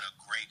 Has been a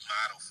great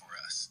model for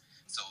us.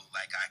 So,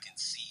 I can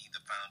see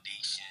the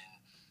foundation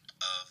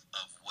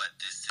of what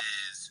this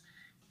is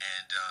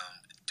and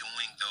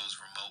doing those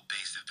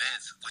remote-based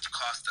events, which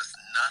cost us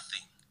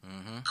nothing.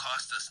 Mm-hmm.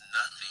 Cost us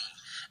nothing.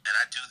 And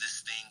I do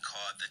this thing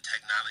called the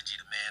Technology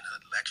to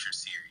Manhood Lecture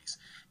Series.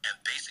 And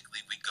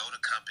basically, we go to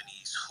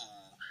companies who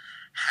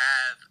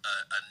have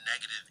a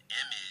negative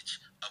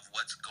image of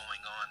what's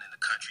going on in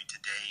the country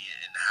today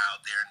and how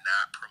they're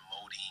not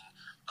promoting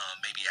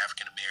maybe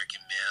African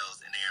American males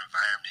in their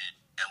environment,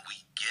 and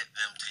we get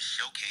them to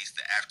showcase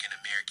the African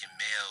American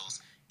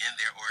males in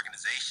their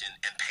organization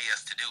and pay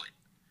us to do it,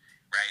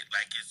 right?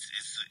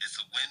 It's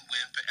a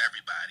win-win for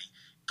everybody,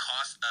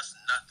 costs us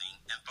nothing,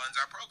 and funds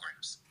our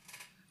programs.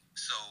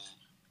 So,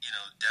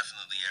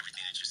 definitely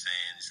everything that you're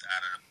saying is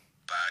out of the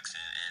box,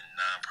 and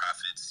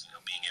nonprofits,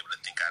 being able to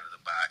think out of the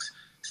box,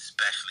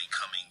 especially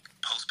coming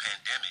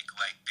post-pandemic,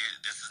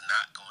 this is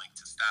not going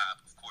to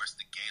stop. Of course,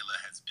 the gala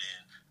has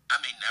been,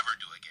 I may never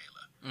do a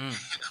gala.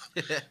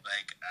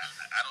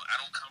 I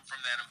don't come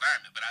from that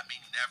environment, but I may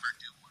never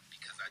do one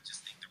because I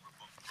just think the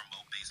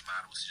remote-based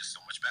model is just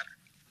so much better.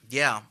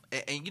 Yeah,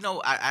 and you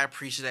know, I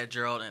appreciate that,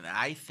 Gerald, and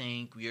I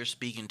think we are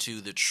speaking to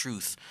the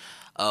truth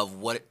of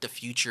what the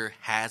future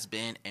has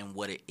been and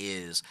what it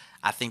is.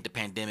 I think the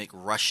pandemic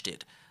rushed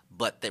it.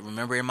 But that,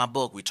 remember, in my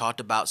book, we talked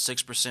about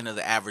 6% of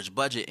the average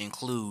budget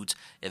includes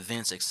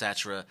events,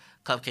 etc.,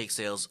 cupcake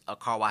sales,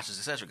 car washes,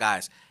 etc.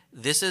 Guys,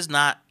 this is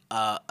not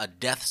a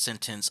death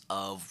sentence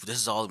of this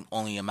is all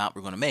only amount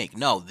we're going to make.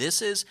 No,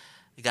 this is,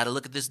 you got to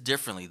look at this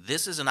differently.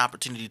 This is an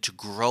opportunity to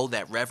grow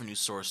that revenue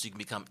source so you can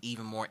become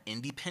even more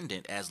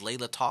independent, as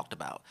Layla talked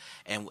about,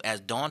 and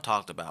as Dawn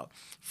talked about,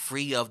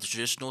 free of the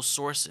traditional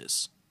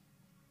sources.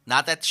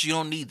 Not that you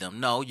don't need them.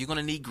 No, you're going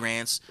to need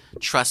grants.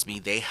 Trust me,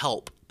 they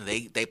help.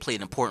 They play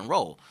an important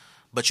role.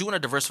 But you want to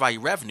diversify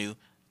your revenue,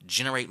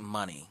 generate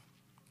money.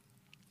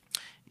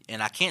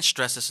 And I can't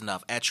stress this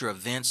enough. At your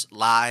events,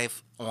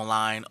 live,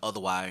 online,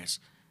 otherwise,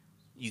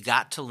 you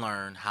got to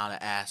learn how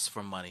to ask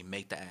for money.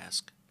 Make the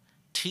ask.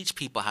 Teach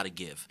people how to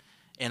give.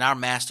 In our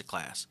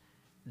masterclass,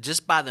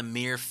 just by the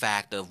mere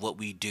fact of what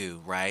we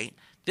do, right?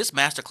 This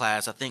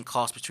masterclass, I think,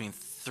 costs between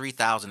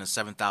 $3,000 and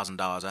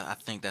 $7,000. I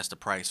think that's the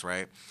price,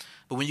 right?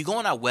 But when you go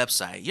on our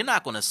website, you're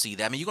not going to see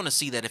that. I mean, you're going to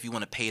see that if you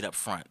want to pay it up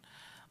front.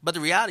 But the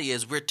reality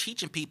is we're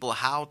teaching people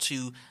how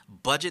to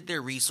budget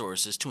their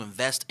resources to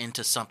invest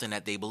into something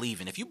that they believe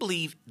in. If you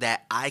believe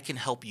that I can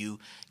help you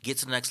get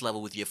to the next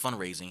level with your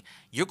fundraising,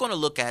 you're going to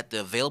look at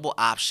the available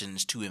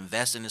options to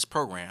invest in this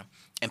program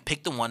and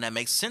pick the one that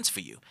makes sense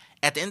for you.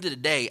 At the end of the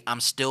day, I'm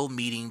still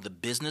meeting the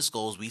business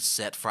goals we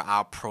set for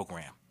our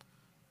program.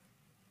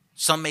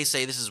 Some may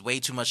say this is way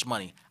too much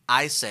money.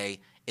 I say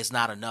it's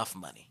not enough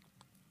money.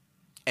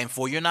 And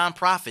for your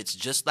nonprofits,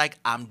 just like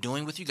I'm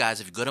doing with you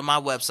guys, if you go to my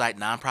website,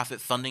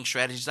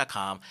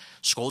 nonprofitfundingstrategies.com,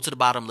 scroll to the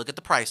bottom, look at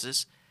the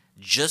prices.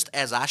 Just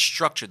as I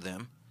structured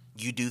them,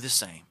 you do the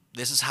same.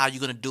 This is how you're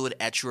going to do it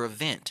at your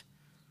event.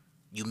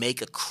 You make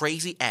a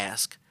crazy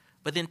ask,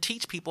 but then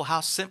teach people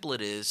how simple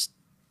it is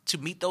to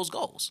meet those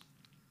goals.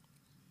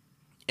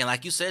 And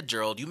like you said,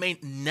 Gerald, you may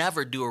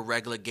never do a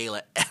regular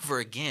gala ever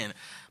again,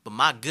 but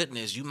my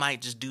goodness, you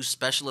might just do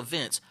special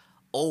events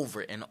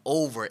over and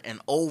over and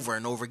over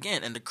and over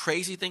again. And the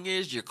crazy thing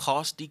is your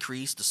costs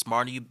decrease the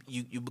smarter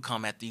you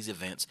become at these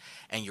events,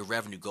 and your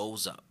revenue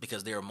goes up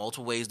because there are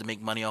multiple ways to make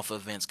money off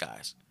of events,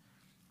 guys.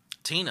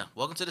 Tina,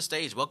 welcome to the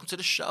stage. Welcome to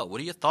the show. What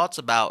are your thoughts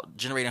about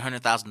generating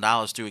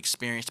 $100,000 through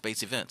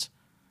experience-based events?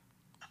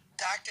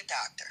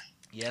 Doctor.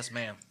 Yes,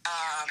 ma'am.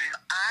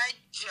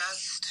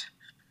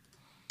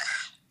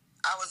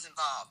 I was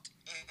involved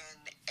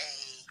in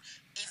a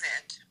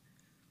event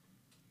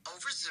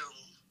over Zoom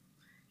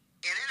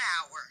in an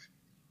hour,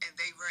 and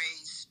they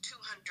raised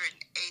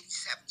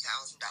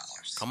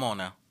 $287,000. Come on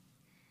now.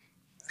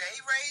 They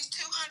raised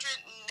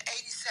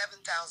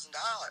 $287,000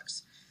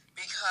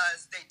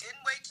 because they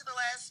didn't wait till the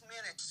last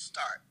minute to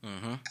start.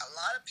 Mm-hmm. A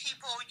lot of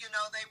people,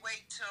 they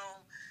wait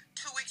till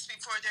 2 weeks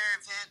before their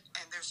event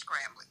and they're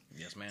scrambling.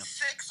 Yes, ma'am. 6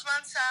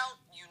 months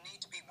out, you need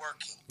to be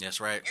working.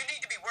 That's right. You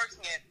need to be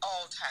working at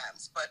all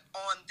times. But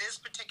on this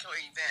particular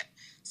event,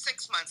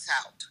 6 months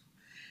out,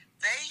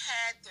 they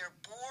had their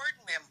board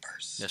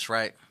members. That's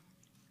right.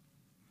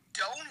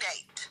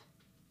 Donate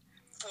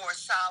for a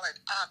solid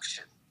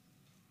auction.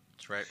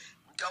 That's right.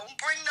 Don't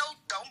bring no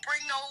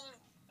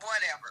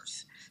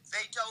whatevers.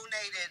 They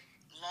donated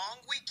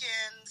long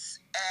weekends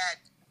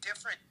at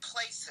different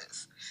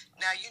places.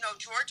 Now,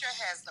 Georgia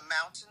has the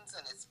mountains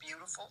and it's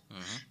beautiful.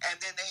 Mm-hmm. And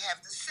then they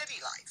have the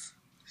city life.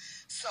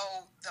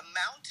 So the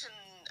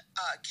mountain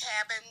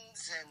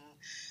cabins and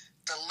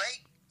the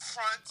lake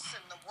fronts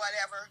and the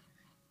whatever,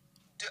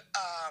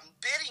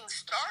 bidding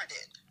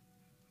started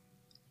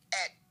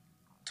at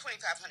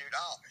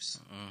 $2,500.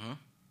 Mm-hmm.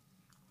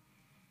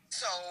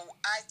 So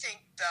I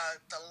think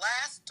the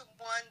last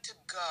one to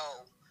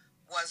go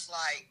was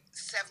like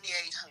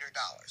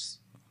 $7,800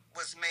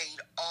 was made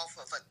off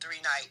of a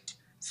 3-night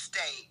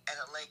stay at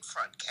a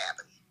lakefront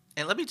cabin.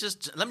 And let me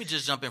just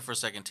jump in for a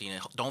second, Tina.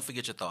 Don't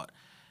forget your thought.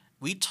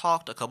 We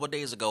talked a couple of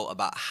days ago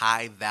about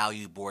high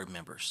value board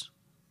members.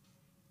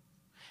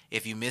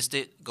 If you missed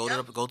it, go to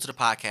the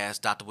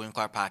podcast, Dr. William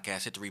Clark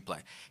Podcast, hit the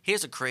replay.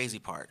 Here's the crazy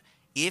part.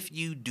 If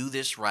you do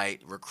this right,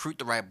 recruit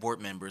the right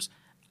board members,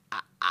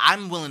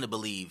 I'm willing to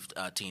believe,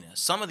 Tina,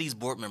 some of these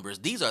board members,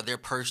 these are their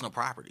personal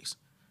properties,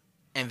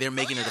 and they're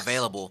making it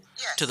available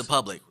to the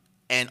public.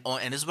 And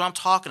this is what I'm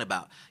talking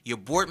about. Your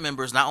board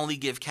members not only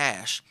give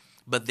cash,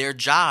 but their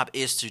job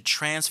is to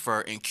transfer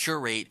and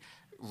curate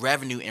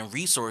revenue and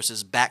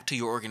resources back to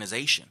your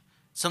organization.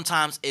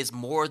 Sometimes it's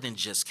more than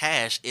just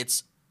cash.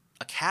 It's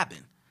a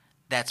cabin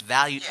that's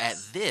valued at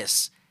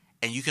this,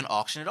 and you can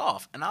auction it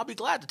off. And I'll be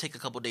glad to take a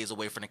couple of days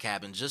away from the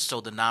cabin just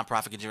so the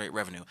nonprofit can generate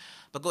revenue.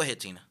 But go ahead,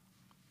 Tina.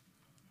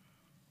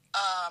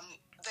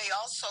 They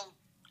also,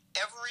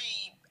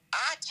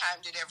 I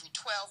timed it every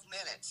 12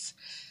 minutes.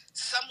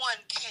 Someone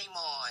came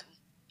on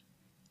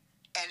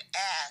and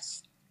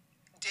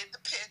did the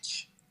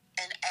pitch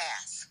and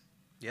asked.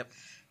 Yep.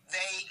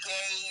 They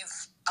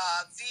gave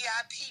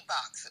VIP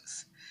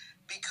boxes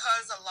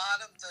because a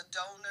lot of the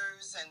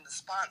donors and the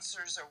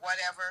sponsors or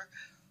whatever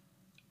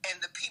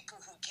and the people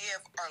who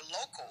give are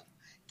local.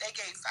 They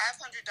gave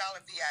 $500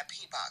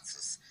 VIP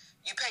boxes.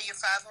 You pay your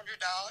 $500,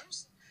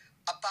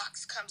 a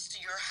box comes to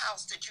your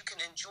house that you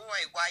can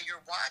enjoy while you're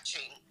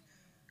watching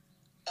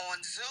on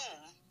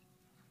Zoom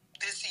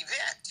this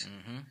event.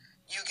 Mm-hmm.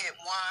 You get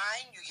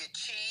wine, you get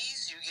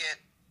cheese, you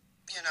get,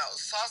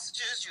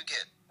 sausages, you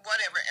get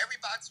whatever. Every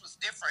box was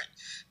different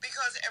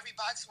because every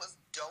box was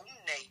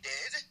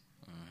donated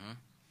Mm-hmm.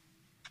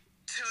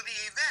 to the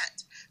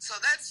event. So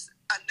that's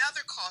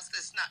another cost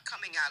that's not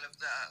coming out of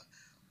the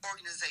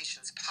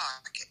organization's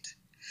pocket.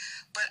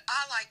 But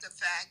I like the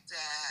fact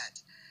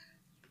that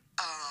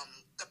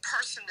the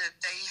person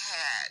that they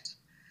had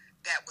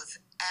that was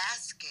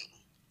asking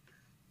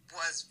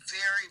was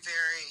very,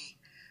 very,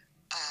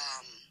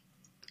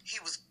 he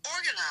was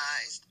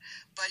organized,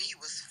 but he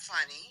was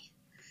funny.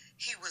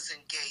 He was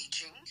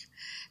engaging.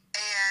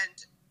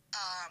 And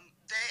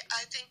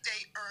I think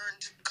they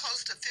earned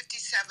close to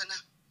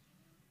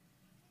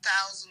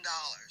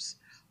 $57,000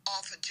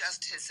 off of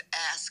just his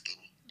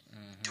asking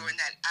during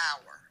that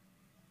hour.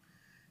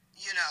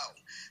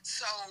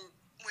 So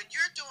when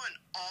you're doing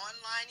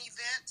online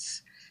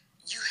events,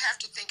 you have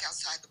to think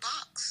outside the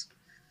box.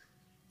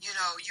 You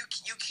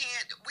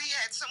can't. We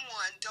had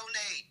someone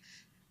donate.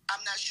 I'm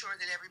not sure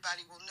that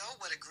everybody will know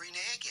what a green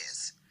egg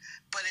is,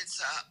 but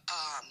it's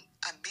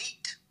a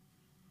meat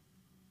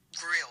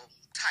grill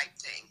type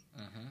thing.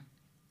 Mm-hmm.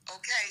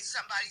 Okay,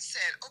 somebody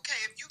said, okay,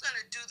 if you're going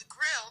to do the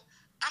grill,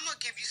 I'm going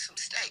to give you some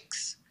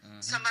steaks. Mm-hmm.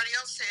 Somebody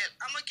else said,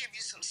 I'm going to give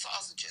you some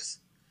sausages.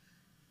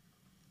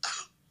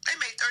 They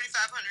made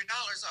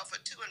 $3,500 off a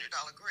 $200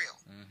 grill.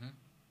 Mm-hmm.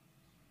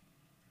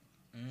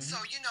 Mm-hmm. So,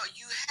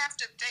 you have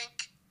to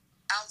think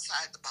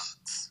outside the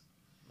box.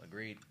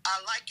 Agreed. I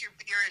like your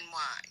beer and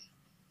wine.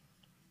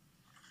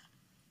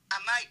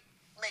 I might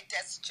make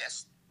that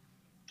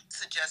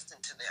suggestion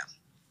to them.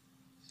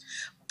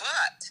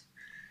 But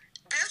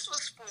this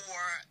was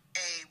for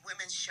a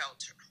women's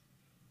shelter.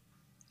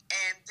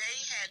 And they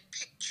had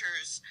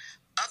pictures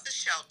of the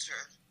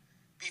shelter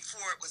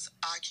before it was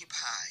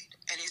occupied.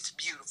 And it's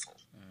beautiful.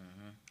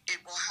 Mm-hmm.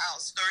 It will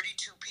house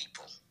 32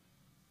 people.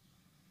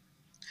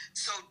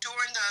 So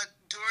during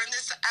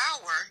this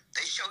hour,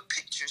 they showed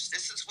pictures.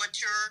 This is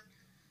what you're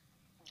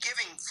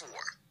giving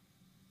for.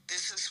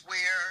 This is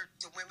where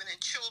the women and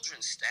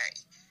children stay.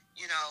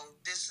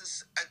 This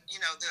is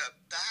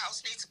the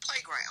house needs a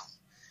playground.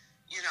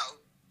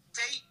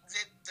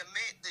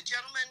 The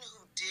gentleman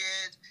who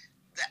did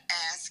the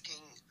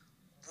asking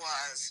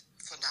was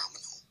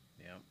phenomenal.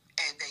 Yeah.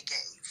 And they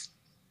gave.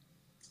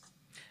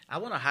 I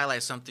want to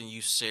highlight something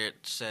you said,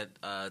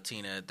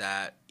 Tina,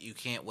 that you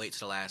can't wait to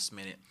the last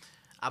minute.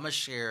 I'm going to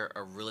share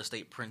a real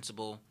estate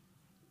principle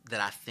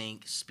that I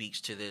think speaks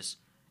to this,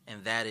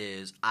 and that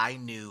is I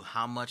knew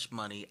how much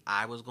money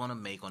I was going to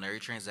make on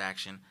every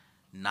transaction,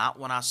 not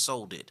when I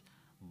sold it,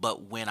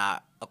 but when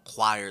I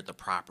acquired the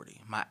property.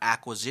 My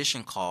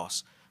acquisition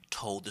cost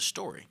told the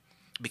story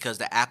because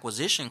the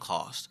acquisition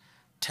cost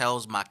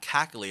tells my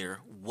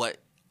calculator what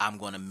I'm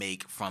going to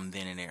make from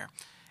then and there.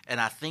 And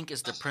I think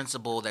it's the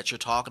principle that you're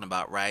talking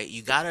about, right?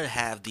 You got to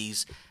have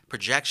these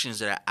projections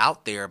that are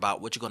out there about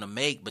what you're going to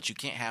make, but you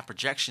can't have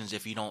projections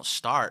if you don't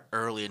start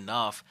early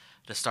enough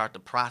to start the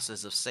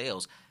process of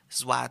sales. This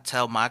is why I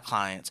tell my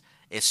clients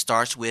it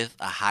starts with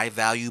a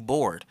high-value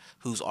board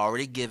who's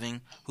already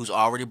giving, who's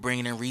already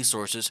bringing in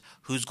resources,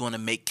 who's going to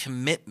make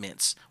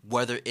commitments,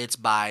 whether it's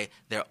by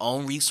their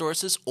own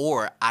resources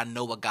or I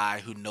know a guy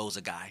who knows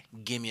a guy.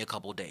 Give me a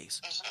couple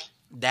days.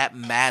 That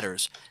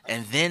matters.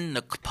 And then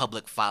the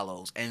public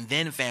follows, and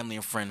then family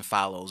and friend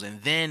follows,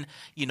 and then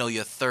your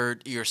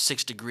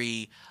 6th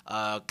degree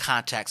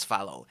contacts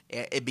follow.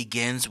 It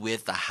begins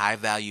with the high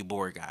value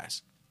board,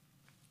 guys.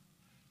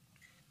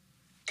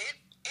 It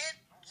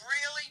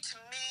really, to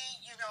me,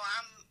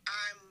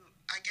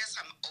 I guess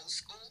I'm old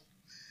school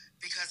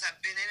because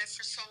I've been in it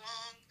for so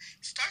long.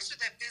 It starts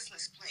with that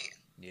business plan.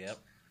 Yep.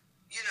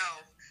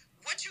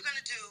 What you're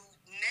gonna do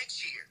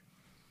next year.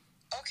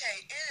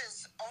 Okay, it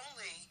is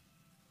only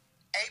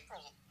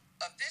April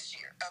of this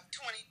year, of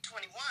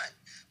 2021.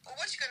 But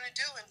what you're going to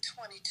do in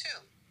 22?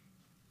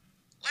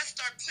 Let's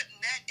start putting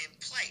that in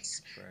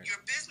place. Right.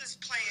 Your business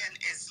plan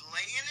is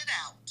laying it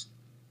out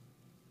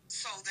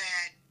so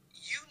that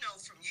you know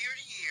from year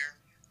to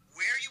year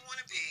where you want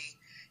to be.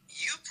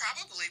 You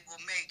probably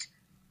will make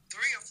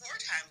 3 or 4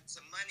 times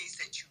the monies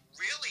that you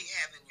really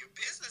have in your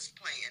business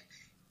plan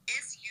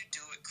if you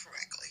do it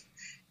correctly.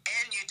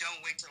 And you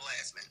don't wait till the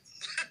last minute.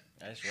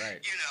 That's right.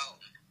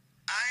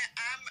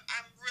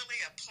 I'm really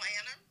a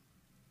planner.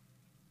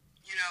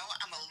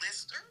 I'm a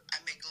lister. I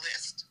make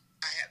lists.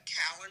 I have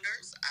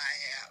calendars. I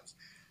have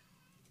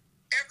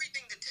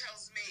everything that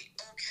tells me,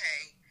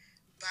 okay,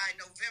 by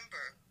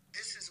November,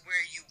 this is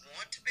where you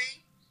want to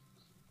be.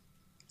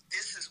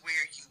 This is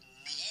where you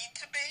need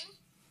to be.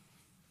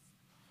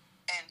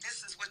 And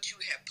this is what you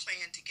have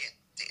planned to get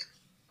there.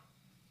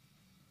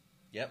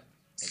 Yep.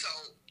 So,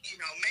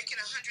 making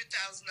 $100,000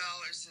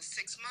 in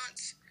 6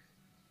 months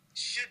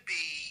should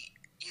be,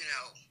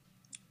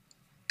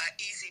 an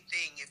easy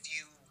thing if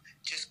you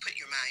just put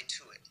your mind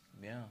to it.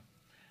 Yeah.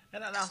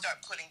 and start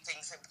putting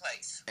things in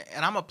place.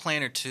 And I'm a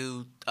planner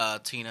too,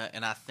 Tina,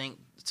 and I think,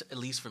 at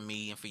least for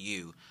me and for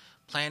you,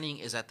 planning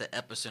is at the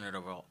epicenter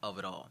of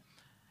it all.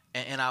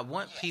 And I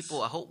want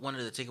people, I hope one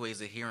of the takeaways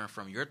they're hearing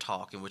from your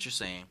talk and what you're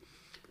saying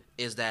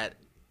is that,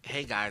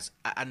 hey guys,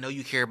 I know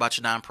you care about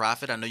your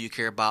nonprofit. I know you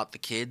care about the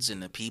kids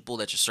and the people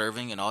that you're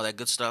serving and all that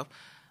good stuff.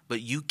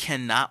 But you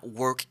cannot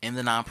work in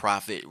the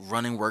nonprofit,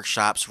 running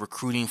workshops,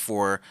 recruiting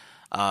for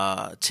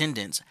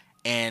attendance,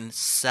 and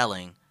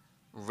selling,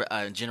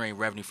 generating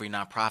revenue for your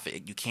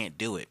nonprofit. You can't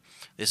do it.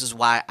 This is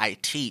why I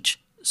teach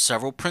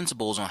several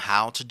principles on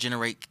how to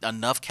generate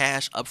enough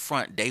cash up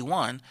front day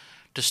one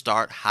to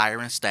start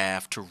hiring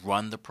staff to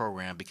run the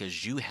program,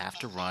 because you have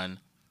to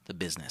run the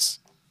business.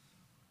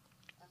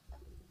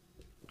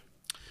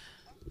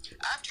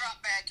 I've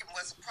dropped back and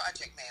was a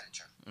project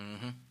manager.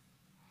 Mm-hmm.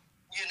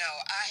 You know,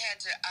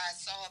 I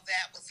saw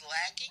that was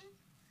lacking.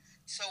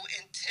 So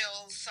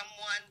until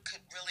someone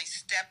could really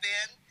step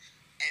in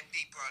and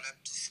be brought up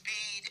to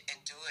speed and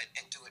do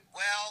it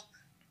well,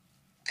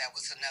 that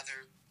was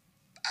another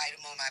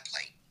item on my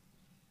plate.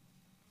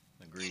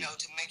 Agreed. You know,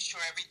 to make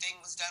sure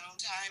everything was done on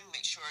time,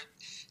 make sure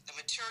the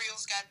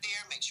materials got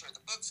there, make sure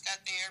the books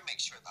got there, make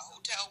sure the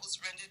hotel was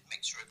rented,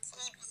 make sure the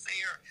food was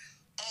there,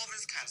 all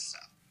this kind of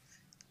stuff.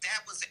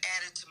 That was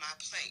added to my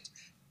plate.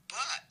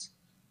 But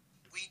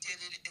we did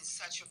it in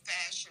such a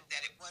fashion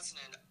that it wasn't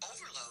an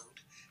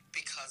overload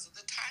because of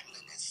the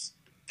timeliness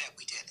that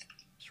we did it.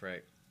 That's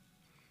right.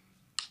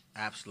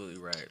 Absolutely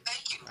right.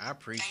 Thank you. I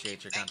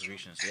appreciate your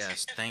contributions.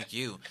 Yes, thank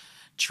you.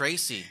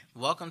 Tracy,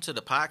 welcome to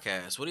the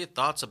podcast. What are your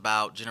thoughts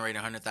about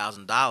generating $100,000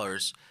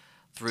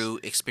 through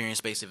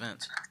experience-based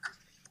events?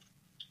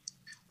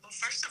 Well,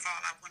 first of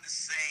all, I want to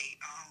say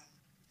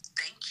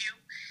thank you.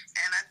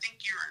 And I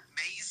think you're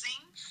amazing.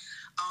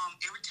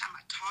 Every time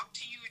I talk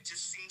to you, it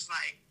just seems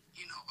like,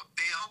 you know, a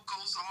bell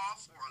goes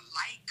off or a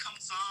light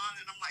comes on,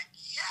 and I'm like,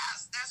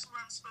 yes, that's where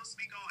I'm supposed to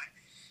be going.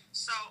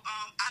 So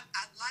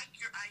I like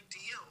your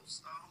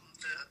ideals,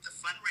 the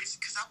fundraising,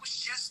 because I was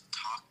just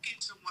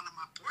talking to one of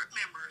my board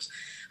members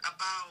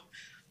about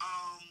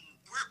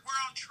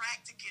we're on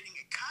track to getting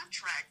a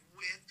contract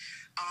with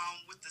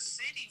the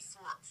city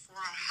for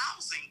our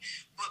housing.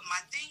 But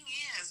my thing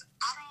is,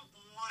 I don't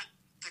want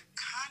the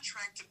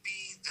contract to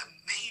be the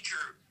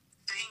major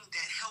thing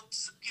that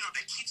helps, you know,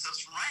 that keeps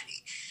us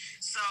running.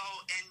 So,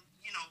 and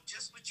you know,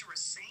 just what you were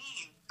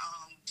saying,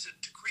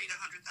 to create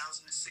 100,000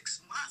 in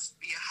 6 months,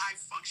 be a high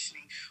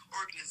functioning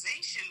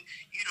organization.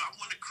 You know, I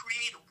want to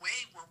create a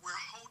way where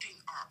we're holding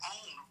our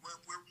own, where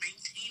we're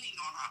maintaining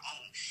on our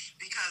own.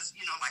 Because,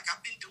 you know, like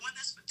I've been doing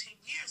this for 10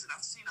 years, and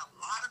I've seen a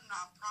lot of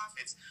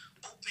nonprofits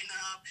open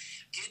up,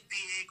 get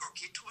big, or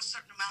get to a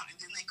certain amount, and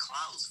then they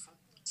close for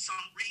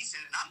some reason.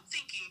 And I'm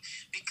thinking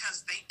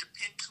because they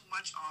depend too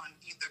much on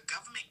either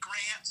government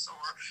grants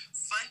or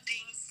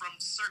funding from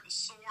certain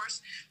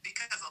source,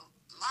 because a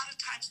lot of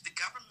times the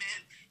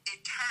government,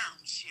 it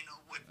turns, you know,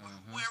 with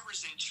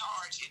whoever's in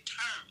charge, it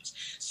turns.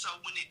 So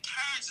when it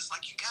turns, it's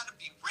like you got to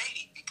be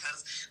ready,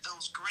 because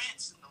those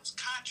grants and those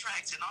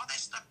contracts and all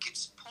that stuff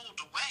gets pulled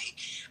away.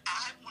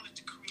 I wanted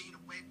to create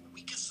a way where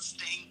we can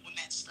sustain when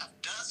that stuff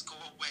does go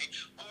away,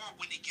 or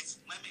when it gets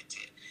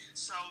limited.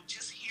 So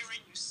just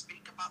hearing you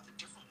speak about the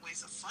different ways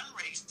of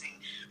fundraising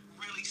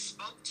really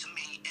spoke to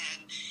me.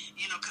 And,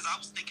 you know, because I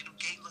was thinking of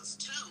galas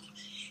too.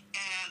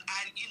 And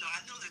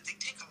I know that they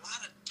take a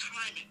lot of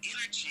time and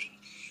energy.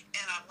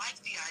 And I like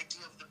the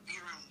idea of the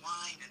beer and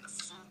wine and the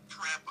food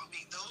prep. I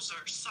mean, those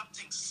are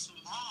something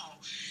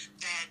small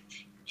that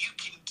you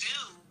can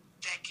do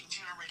that can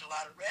generate a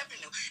lot of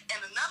revenue. And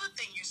another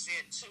thing you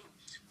said too,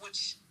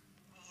 which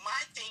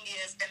my thing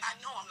is, and I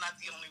know I'm not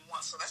the only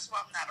one, so that's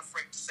why I'm not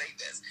afraid to say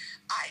this.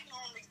 I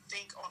normally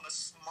think on a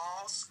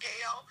small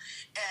scale,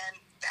 and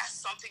that's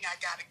something I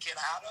got to get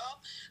out of.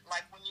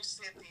 Like when you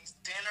said these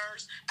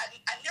dinners,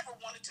 I never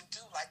wanted to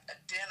do like a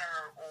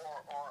dinner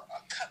or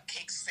a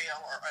cupcake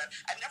sale,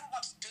 I never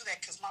wanted to do that,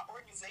 because my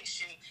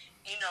organization,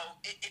 you know,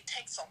 it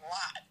takes a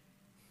lot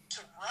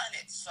to run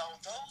it. So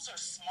those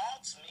are small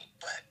to me,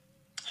 but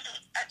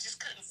I just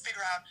couldn't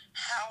figure out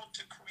how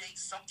to create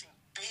something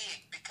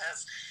big,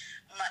 because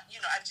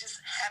I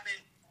just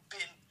haven't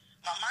been,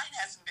 my mind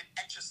hasn't been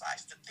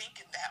exercised to think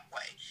in that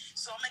way.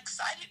 So I'm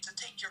excited to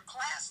take your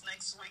class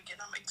next week, and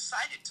I'm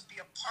excited to be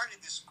a part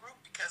of this group,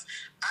 because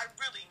I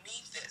really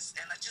need this,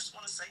 and I just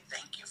want to say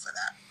thank you for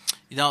that.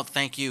 You know,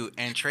 thank you.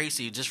 And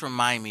Tracy, just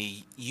remind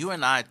me, you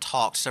and I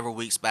talked several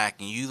weeks back,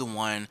 and you the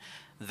one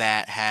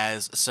that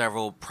has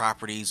several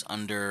properties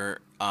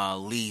under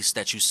lease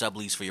that you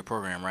sublease for your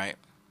program, right?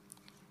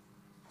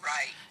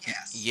 Right,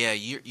 yes. Yeah,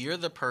 you're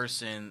the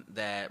person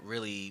that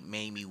really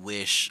made me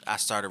wish I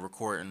started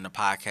recording the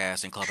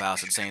podcast and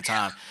Clubhouse at the same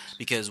time,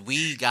 because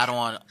we got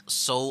on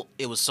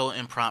it was so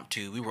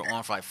impromptu. We were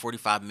on for like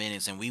 45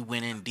 minutes, and we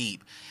went in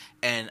deep.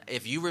 And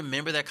if you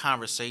remember that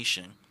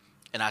conversation,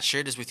 and I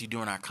shared this with you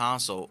during our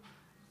consult,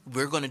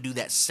 we're going to do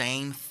that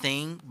same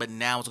thing, but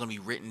now it's going to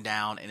be written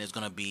down, and it's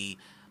going to be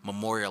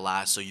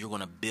memorialize. So you're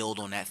going to build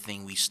on that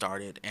thing we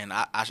started. And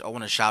I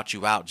want to shout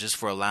you out just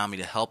for allowing me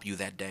to help you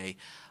that day,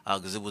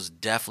 because it was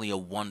definitely a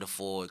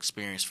wonderful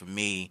experience for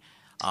me,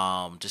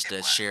 just It to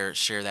was.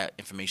 share that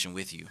information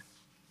with you.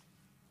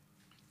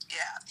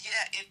 Yeah,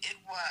 it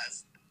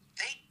was.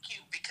 Thank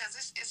you, because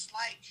it's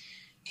like,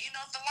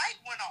 the light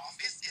went off.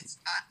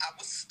 I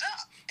was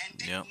stuck and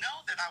Yep. didn't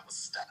know that I was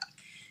stuck,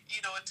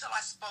 until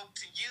I spoke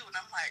to you, and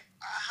I'm like,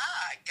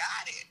 aha, I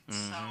got it. So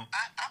Hmm.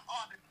 I'm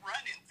on and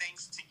running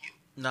thanks to you.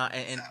 No,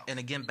 and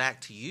again,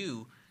 back to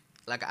you.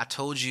 Like I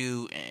told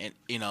you, and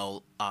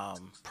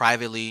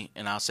privately,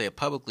 and I'll say it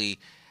publicly.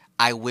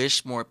 I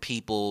wish more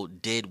people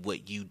did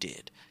what you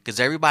did, because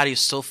everybody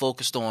is so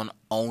focused on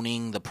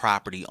owning the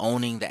property,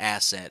 owning the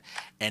asset,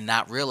 and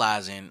not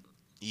realizing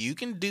you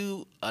can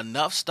do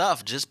enough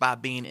stuff just by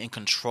being in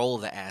control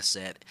of the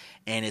asset,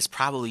 and it's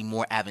probably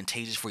more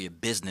advantageous for your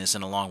business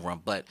in the long run.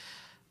 But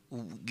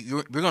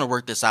we're going to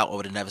work this out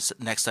over the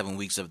next 7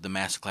 weeks of the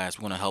masterclass.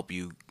 We're going to help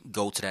you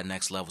go to that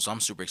next level. So I'm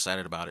super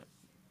excited about it.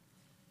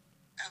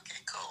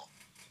 Okay, cool.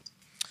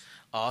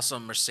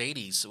 Awesome.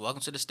 Mercedes,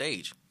 welcome to the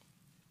stage.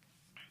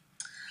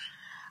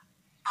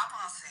 I'm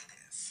gonna say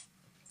this.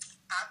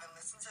 I've been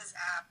listening to this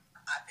app.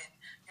 I've been,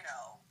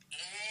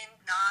 in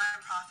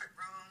non-profit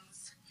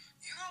rooms.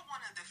 You are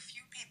one of the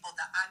few people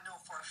that I know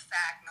for a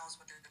fact knows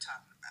what they're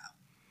talking about.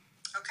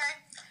 Okay?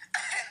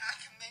 And I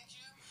commend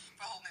you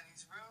for holding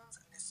these rooms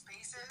and these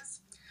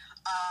spaces.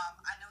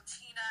 I know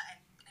Tina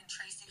and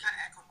Tracy kind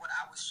of echoed what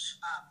I was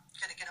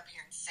going to get up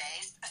here and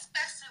say,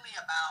 especially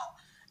about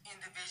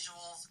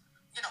individuals,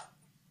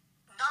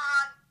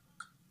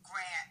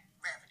 non-grant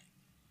revenue,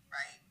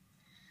 right?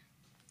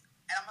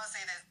 And I'm going to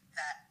say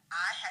that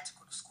I had to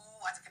go to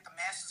school, I had to get the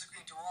master's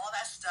degree, do all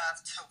that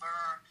stuff to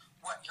learn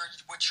what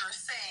you're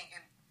saying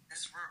in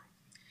this room.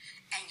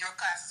 And your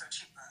classes are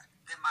cheaper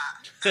than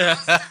mine.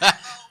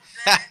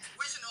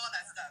 Tuition, all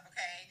that stuff,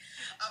 okay?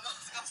 I was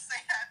going to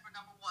say that for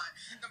number one.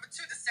 Number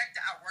two, the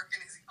sector I work in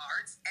is the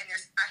arts, and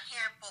there's a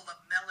handful of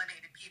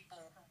melanated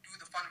people who do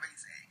the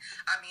fundraising.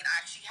 I mean, I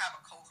actually have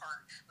a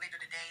cohort later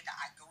today that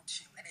I go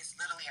to, and it's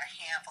literally a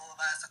handful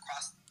of us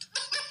across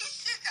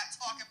that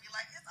talk and be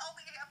like, it's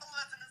only a handful of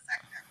us in the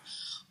sector.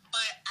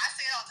 But I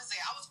say it all to say,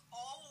 I was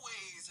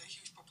always a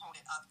huge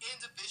proponent of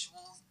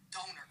individuals,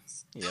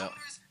 donors. Yep.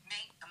 Donors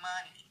make the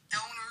money.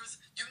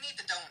 Donors, you need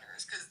the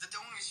donors, because the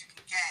donors you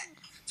can get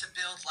to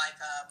build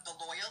the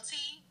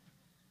loyalty.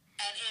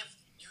 And if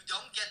you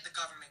don't get the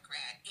government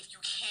grant, if you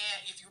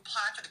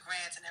apply for the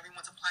grants and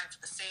everyone's applying for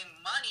the same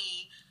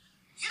money,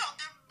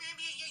 there may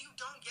be a year you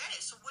don't get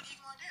it. So what are you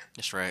going to do?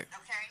 That's right.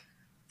 Okay?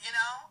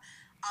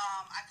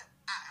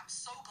 I'm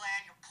so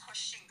glad you're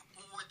pushing the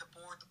board.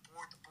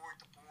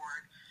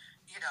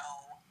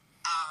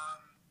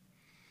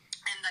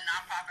 In the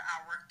nonprofit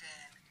I work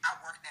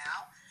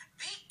now,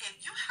 if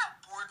you have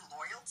board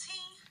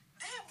loyalty,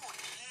 they will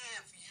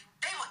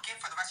give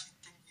for the rest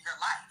of your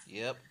life.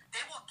 Yep.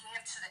 They will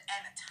give to the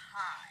end of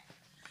time.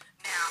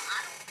 Now, I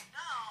don't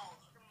know.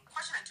 The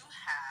question I do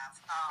have,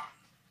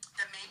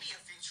 that may be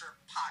a future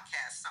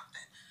podcast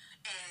something,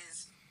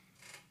 is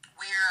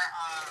where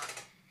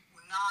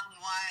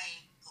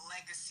non-white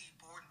legacy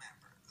board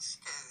members,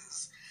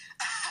 because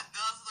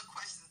those are the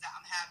questions that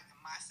I'm having in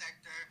my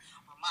sector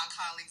with my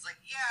colleagues. Like,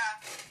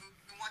 yeah,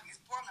 we want these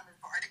board members,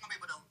 but are they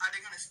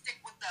going to stick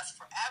with us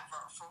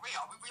forever, for real?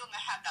 Are we really going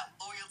to have that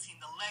loyalty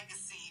and the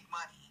legacy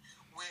money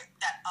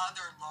that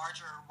other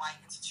larger white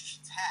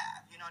institutions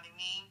have? You know what I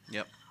mean?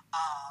 Yep.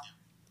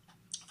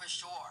 For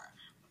sure.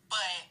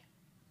 But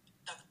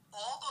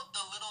all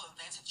the little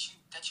events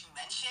that you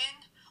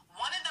mentioned,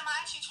 one of them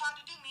I actually tried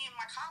to do. Me and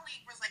my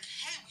colleague was like,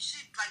 "Hey, we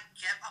should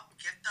give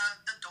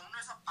the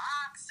donors a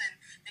box, and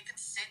they can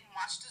sit and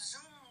watch the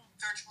Zoom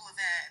virtual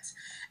events."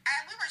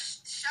 And we were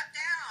shut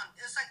down.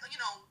 It's like,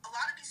 a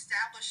lot of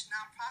established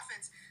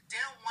nonprofits, they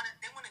want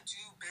to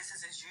do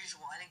business as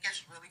usual, and it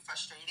gets really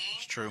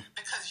frustrating. It's true.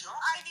 Because your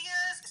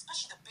ideas,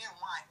 especially the beer and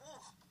wine,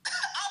 ooh,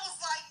 I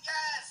was like,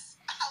 yes,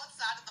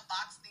 outside of the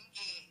box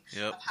thinking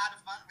Yep. of how to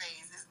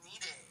fundraise is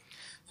needed.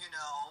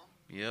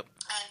 Yep.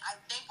 And I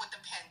think with the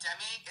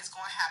pandemic, it's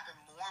going to happen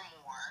more and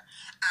more.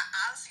 I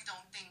honestly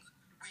don't think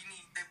we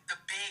need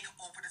the big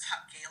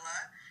over-the-top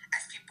gala,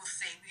 as people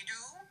say we do,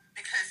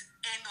 because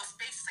in those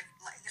spaces,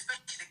 like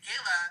especially the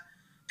gala,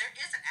 there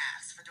is an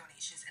ask for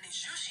donations, and it's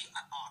usually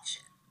an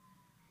auction.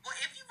 Well,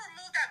 if you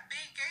remove that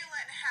big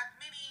gala and have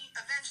many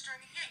events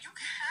during the year, you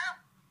can have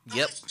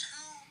those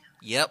two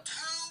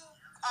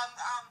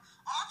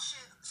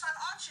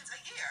auctions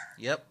a year.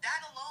 Yep.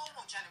 That alone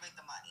will generate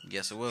the money.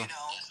 Yes, it will.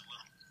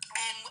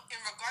 And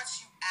in regards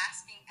to you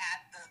asking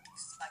at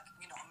these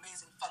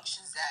amazing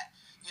functions that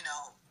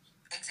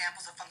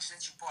examples of functions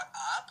that you brought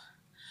up,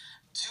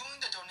 doing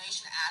the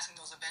donation, asking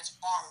those events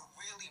are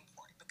really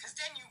important, because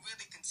then you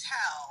really can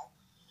tell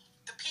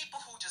the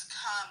people who just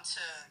come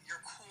to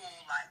your cool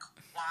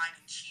wine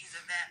and cheese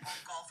event or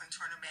golfing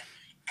tournament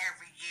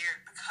every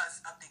year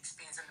because of the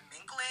experience and the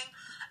mingling,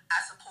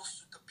 as opposed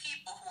to the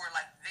people who are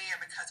there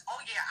because, oh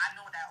yeah, I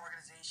know that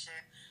organization,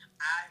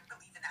 I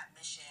believe in that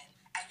mission,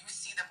 and you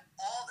see them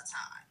all the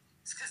time.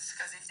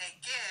 Because if they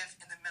give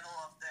in the middle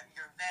of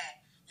your event,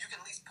 you can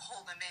at least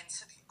pull them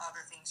into the other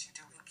things you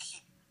do and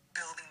keep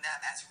building them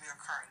as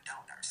recurring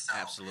donors. So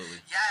Absolutely.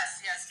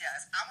 Yes.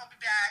 I'm gonna be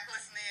back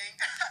listening,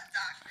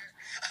 Doctor.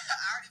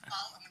 I'm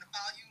gonna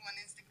follow you on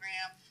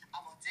Instagram.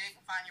 I'm gonna dig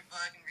and find your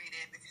book and read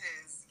it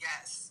because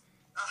yes.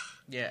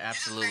 Yeah,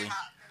 absolutely. My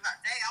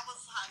day, I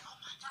was like, oh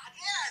my God,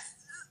 yes.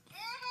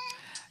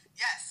 Mm-hmm.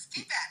 Yes,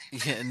 keep at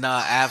it. Yeah, no,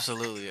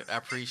 absolutely. I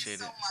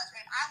appreciate Thank you it. so much.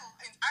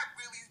 And I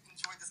really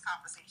enjoyed this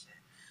conversation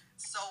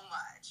so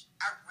much.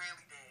 I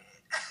really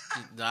did.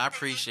 No, I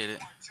appreciate it.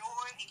 It gave me more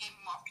joy. It gave me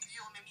more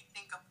fuel. It made me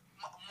think of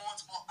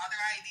multiple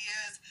other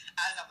ideas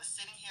as I was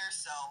sitting here.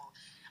 So,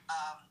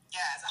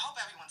 yes, I hope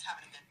everyone's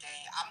having a good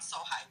day. I'm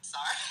so hyped.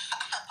 Sorry.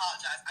 I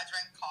apologize. I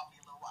drank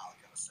coffee a little while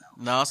ago. So.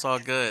 No, it's all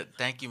good.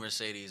 Thank you,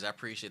 Mercedes. I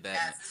appreciate that.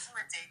 Yes, this is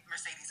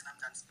Mercedes, and I'm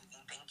done speaking.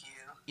 Thank you.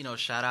 You know,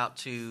 shout out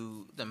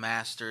to the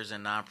masters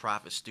and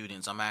nonprofit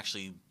students. I'm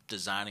actually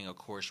designing a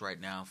course right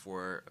now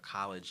for a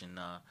college in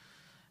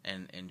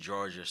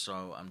Georgia,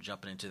 so I'm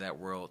jumping into that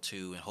world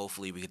too, and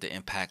hopefully we get to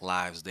impact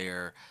lives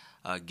there,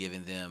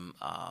 giving them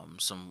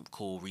some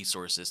cool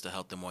resources to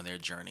help them on their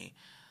journey.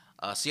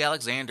 C.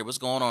 Alexander, what's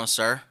going on,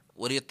 sir?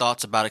 What are your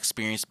thoughts about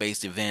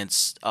experience-based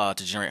events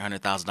to generate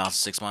 $100,000 in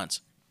 6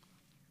 months?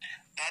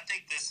 I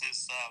think this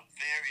is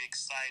very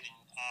exciting.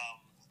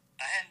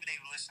 I hadn't been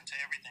able to listen to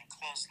everything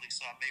closely,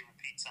 so I may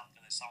repeat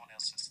something that someone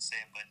else has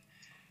said, but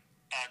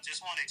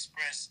just want to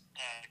express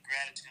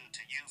gratitude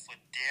to you for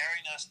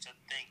daring us to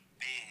think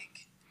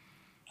big.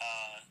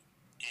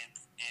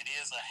 It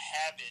is a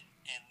habit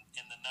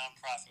in the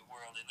nonprofit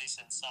world, at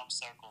least in some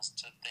circles,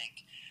 to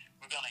think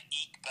we're going to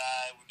eke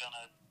by, we're going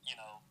to,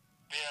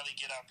 barely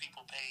get our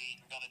people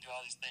paid, we're going to do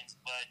all these things,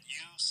 but you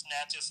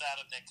snatch us out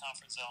of that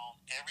comfort zone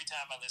every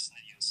time I listen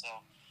to you.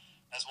 So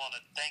I just want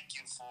to thank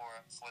you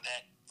for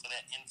that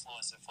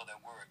influence and for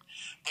that word.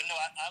 But no,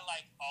 I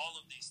like all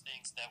of these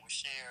things that were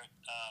shared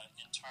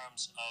in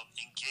terms of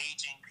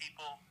engaging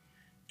people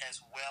as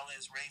well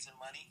as raising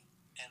money.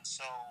 And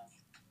so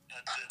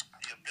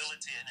the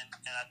ability, and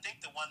I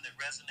think the one that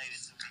resonated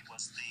to me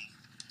was the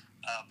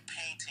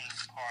painting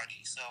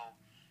party. So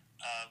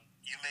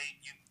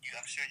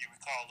I'm sure you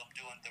recall them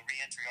doing the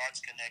Reentry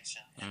Arts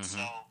Connection, and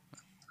so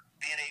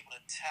being able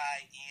to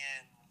tie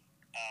in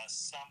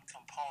some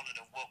component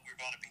of what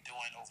we're going to be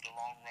doing over the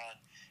long run,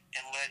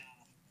 and letting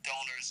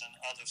donors and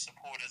other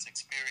supporters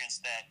experience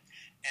that,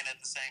 and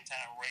at the same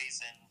time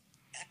raising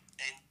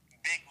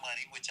big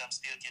money, which I'm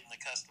still getting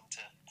accustomed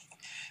to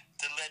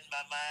letting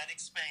my mind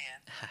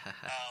expand.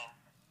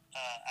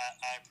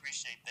 I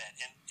appreciate that.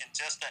 And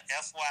just a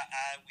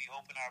FYI, we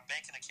opened our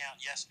banking account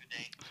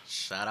yesterday.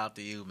 Shout out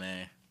to you,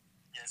 man.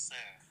 Yes,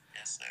 sir.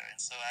 And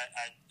so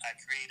I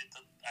created the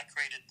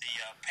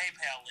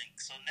PayPal link.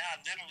 So now I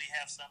literally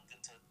have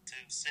something to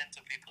send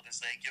to people to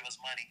say, give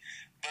us money.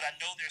 But I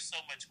know there's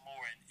so much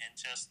more, and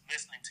just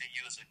listening to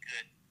you is a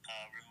good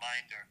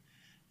reminder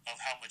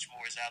of how much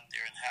more is out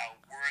there and how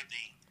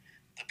worthy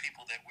the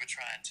people that we're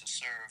trying to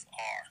serve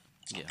are.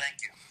 So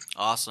Thank you.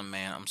 Awesome,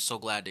 man. I'm so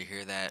glad to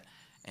hear that.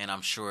 And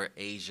I'm sure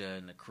Asia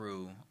and the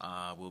crew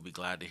will be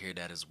glad to hear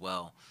that as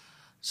well.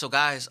 So,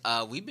 guys,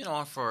 we've been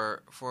on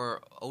for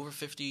over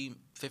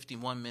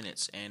 51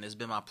 minutes, and it's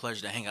been my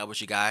pleasure to hang out with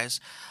you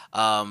guys.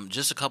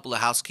 Just a couple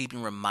of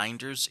housekeeping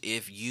reminders.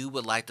 If you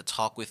would like to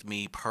talk with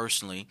me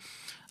personally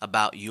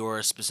about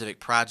your specific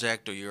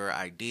project or your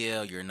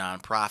idea, your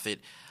nonprofit,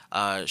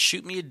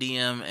 shoot me a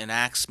DM and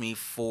ask me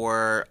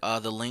for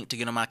the link to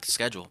get on my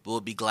schedule.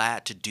 We'll be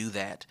glad to do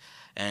that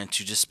and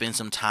to just spend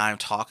some time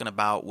talking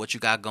about what you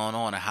got going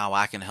on and how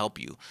I can help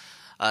you.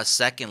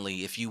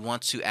 Secondly, if you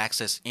want to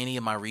access any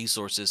of my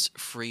resources,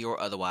 free or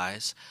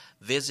otherwise,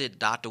 visit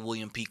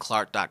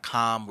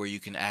drwilliampclark.com, where you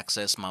can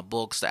access my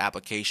books, the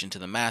application to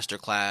the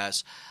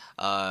masterclass,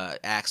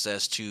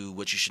 access to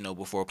what you should know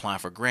before applying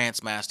for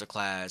grants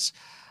masterclass,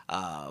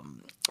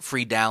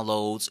 free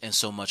downloads, and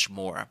so much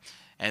more.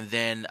 And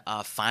then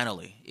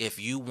finally, if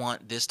you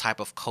want this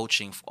type of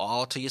coaching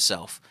all to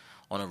yourself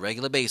on a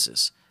regular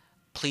basis,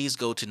 please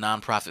go to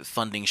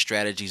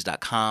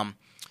nonprofitfundingstrategies.com.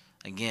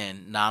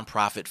 Again,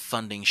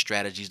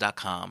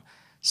 nonprofitfundingstrategies.com.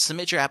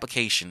 Submit your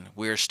application.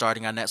 We're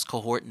starting our next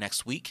cohort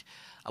next week.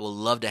 I would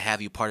love to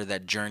have you part of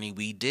that journey.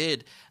 We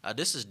did,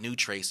 this is new,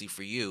 Tracy,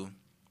 for you,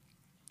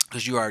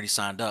 because you already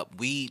signed up.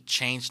 We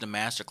changed the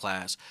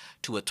masterclass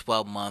to a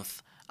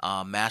 12-month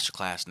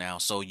masterclass now.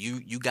 So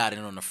you got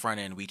in on the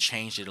front end. We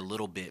changed it a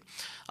little bit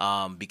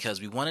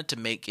because we wanted to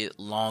make it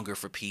longer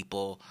for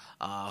people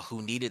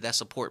who needed that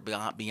support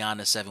beyond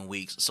the 7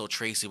 weeks. So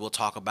Tracy, we'll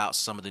talk about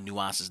some of the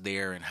nuances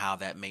there and how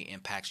that may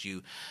impact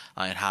you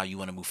and how you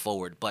want to move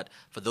forward. But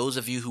for those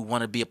of you who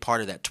want to be a part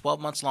of that, 12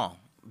 months long,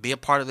 be a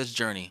part of this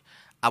journey.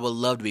 I would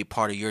love to be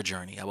part of your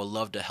journey. I would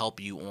love to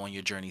help you on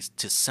your journey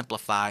to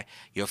simplify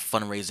your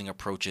fundraising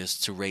approaches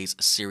to raise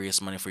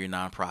serious money for your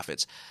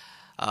nonprofits.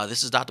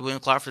 This is Dr.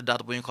 William Clark for the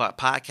Dr. William Clark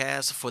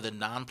Podcast. For the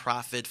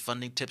Nonprofit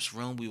Funding Tips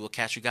Room, we will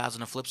catch you guys on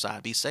the flip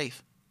side. Be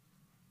safe.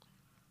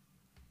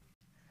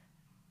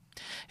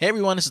 Hey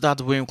everyone, this is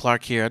Dr. William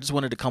Clark here. I just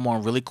wanted to come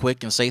on really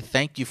quick and say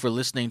thank you for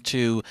listening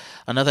to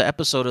another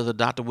episode of the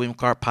Dr. William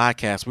Clark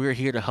podcast. We are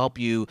here to help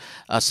you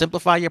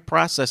simplify your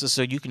processes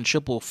so you can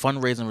triple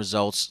fundraising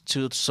results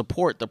to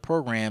support the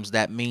programs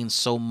that mean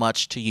so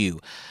much to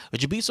you.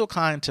 Would you be so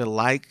kind to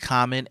like,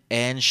 comment,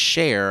 and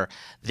share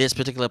this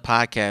particular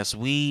podcast?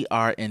 We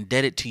are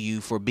indebted to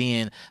you for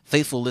being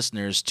faithful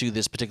listeners to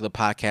this particular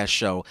podcast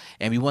show,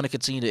 and we want to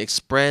continue to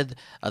spread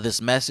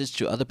this message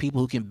to other people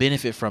who can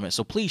benefit from it.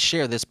 So please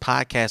share this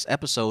podcast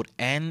episode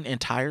and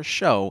entire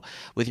show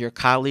with your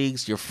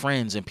colleagues, your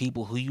friends, and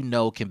people who you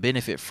know can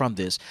benefit from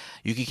this.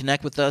 You can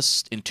connect with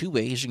us in two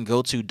ways. You can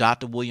go to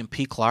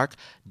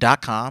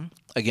drwilliampclark.com.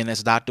 Again,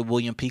 that's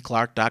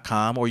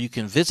drwilliampclark.com, or you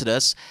can visit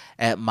us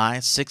at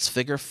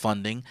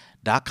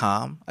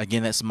mysixfigurefunding.com.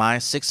 Again, that's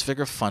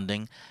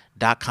mysixfigurefunding.com.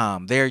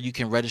 There you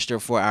can register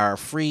for our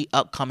free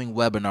upcoming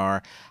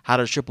webinar, How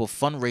to Triple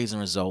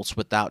Fundraising Results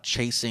Without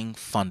Chasing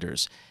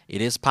Funders.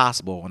 It is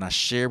possible, and I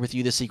share with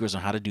you the secrets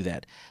on how to do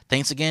that.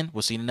 Thanks again.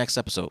 We'll see you in the next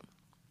episode.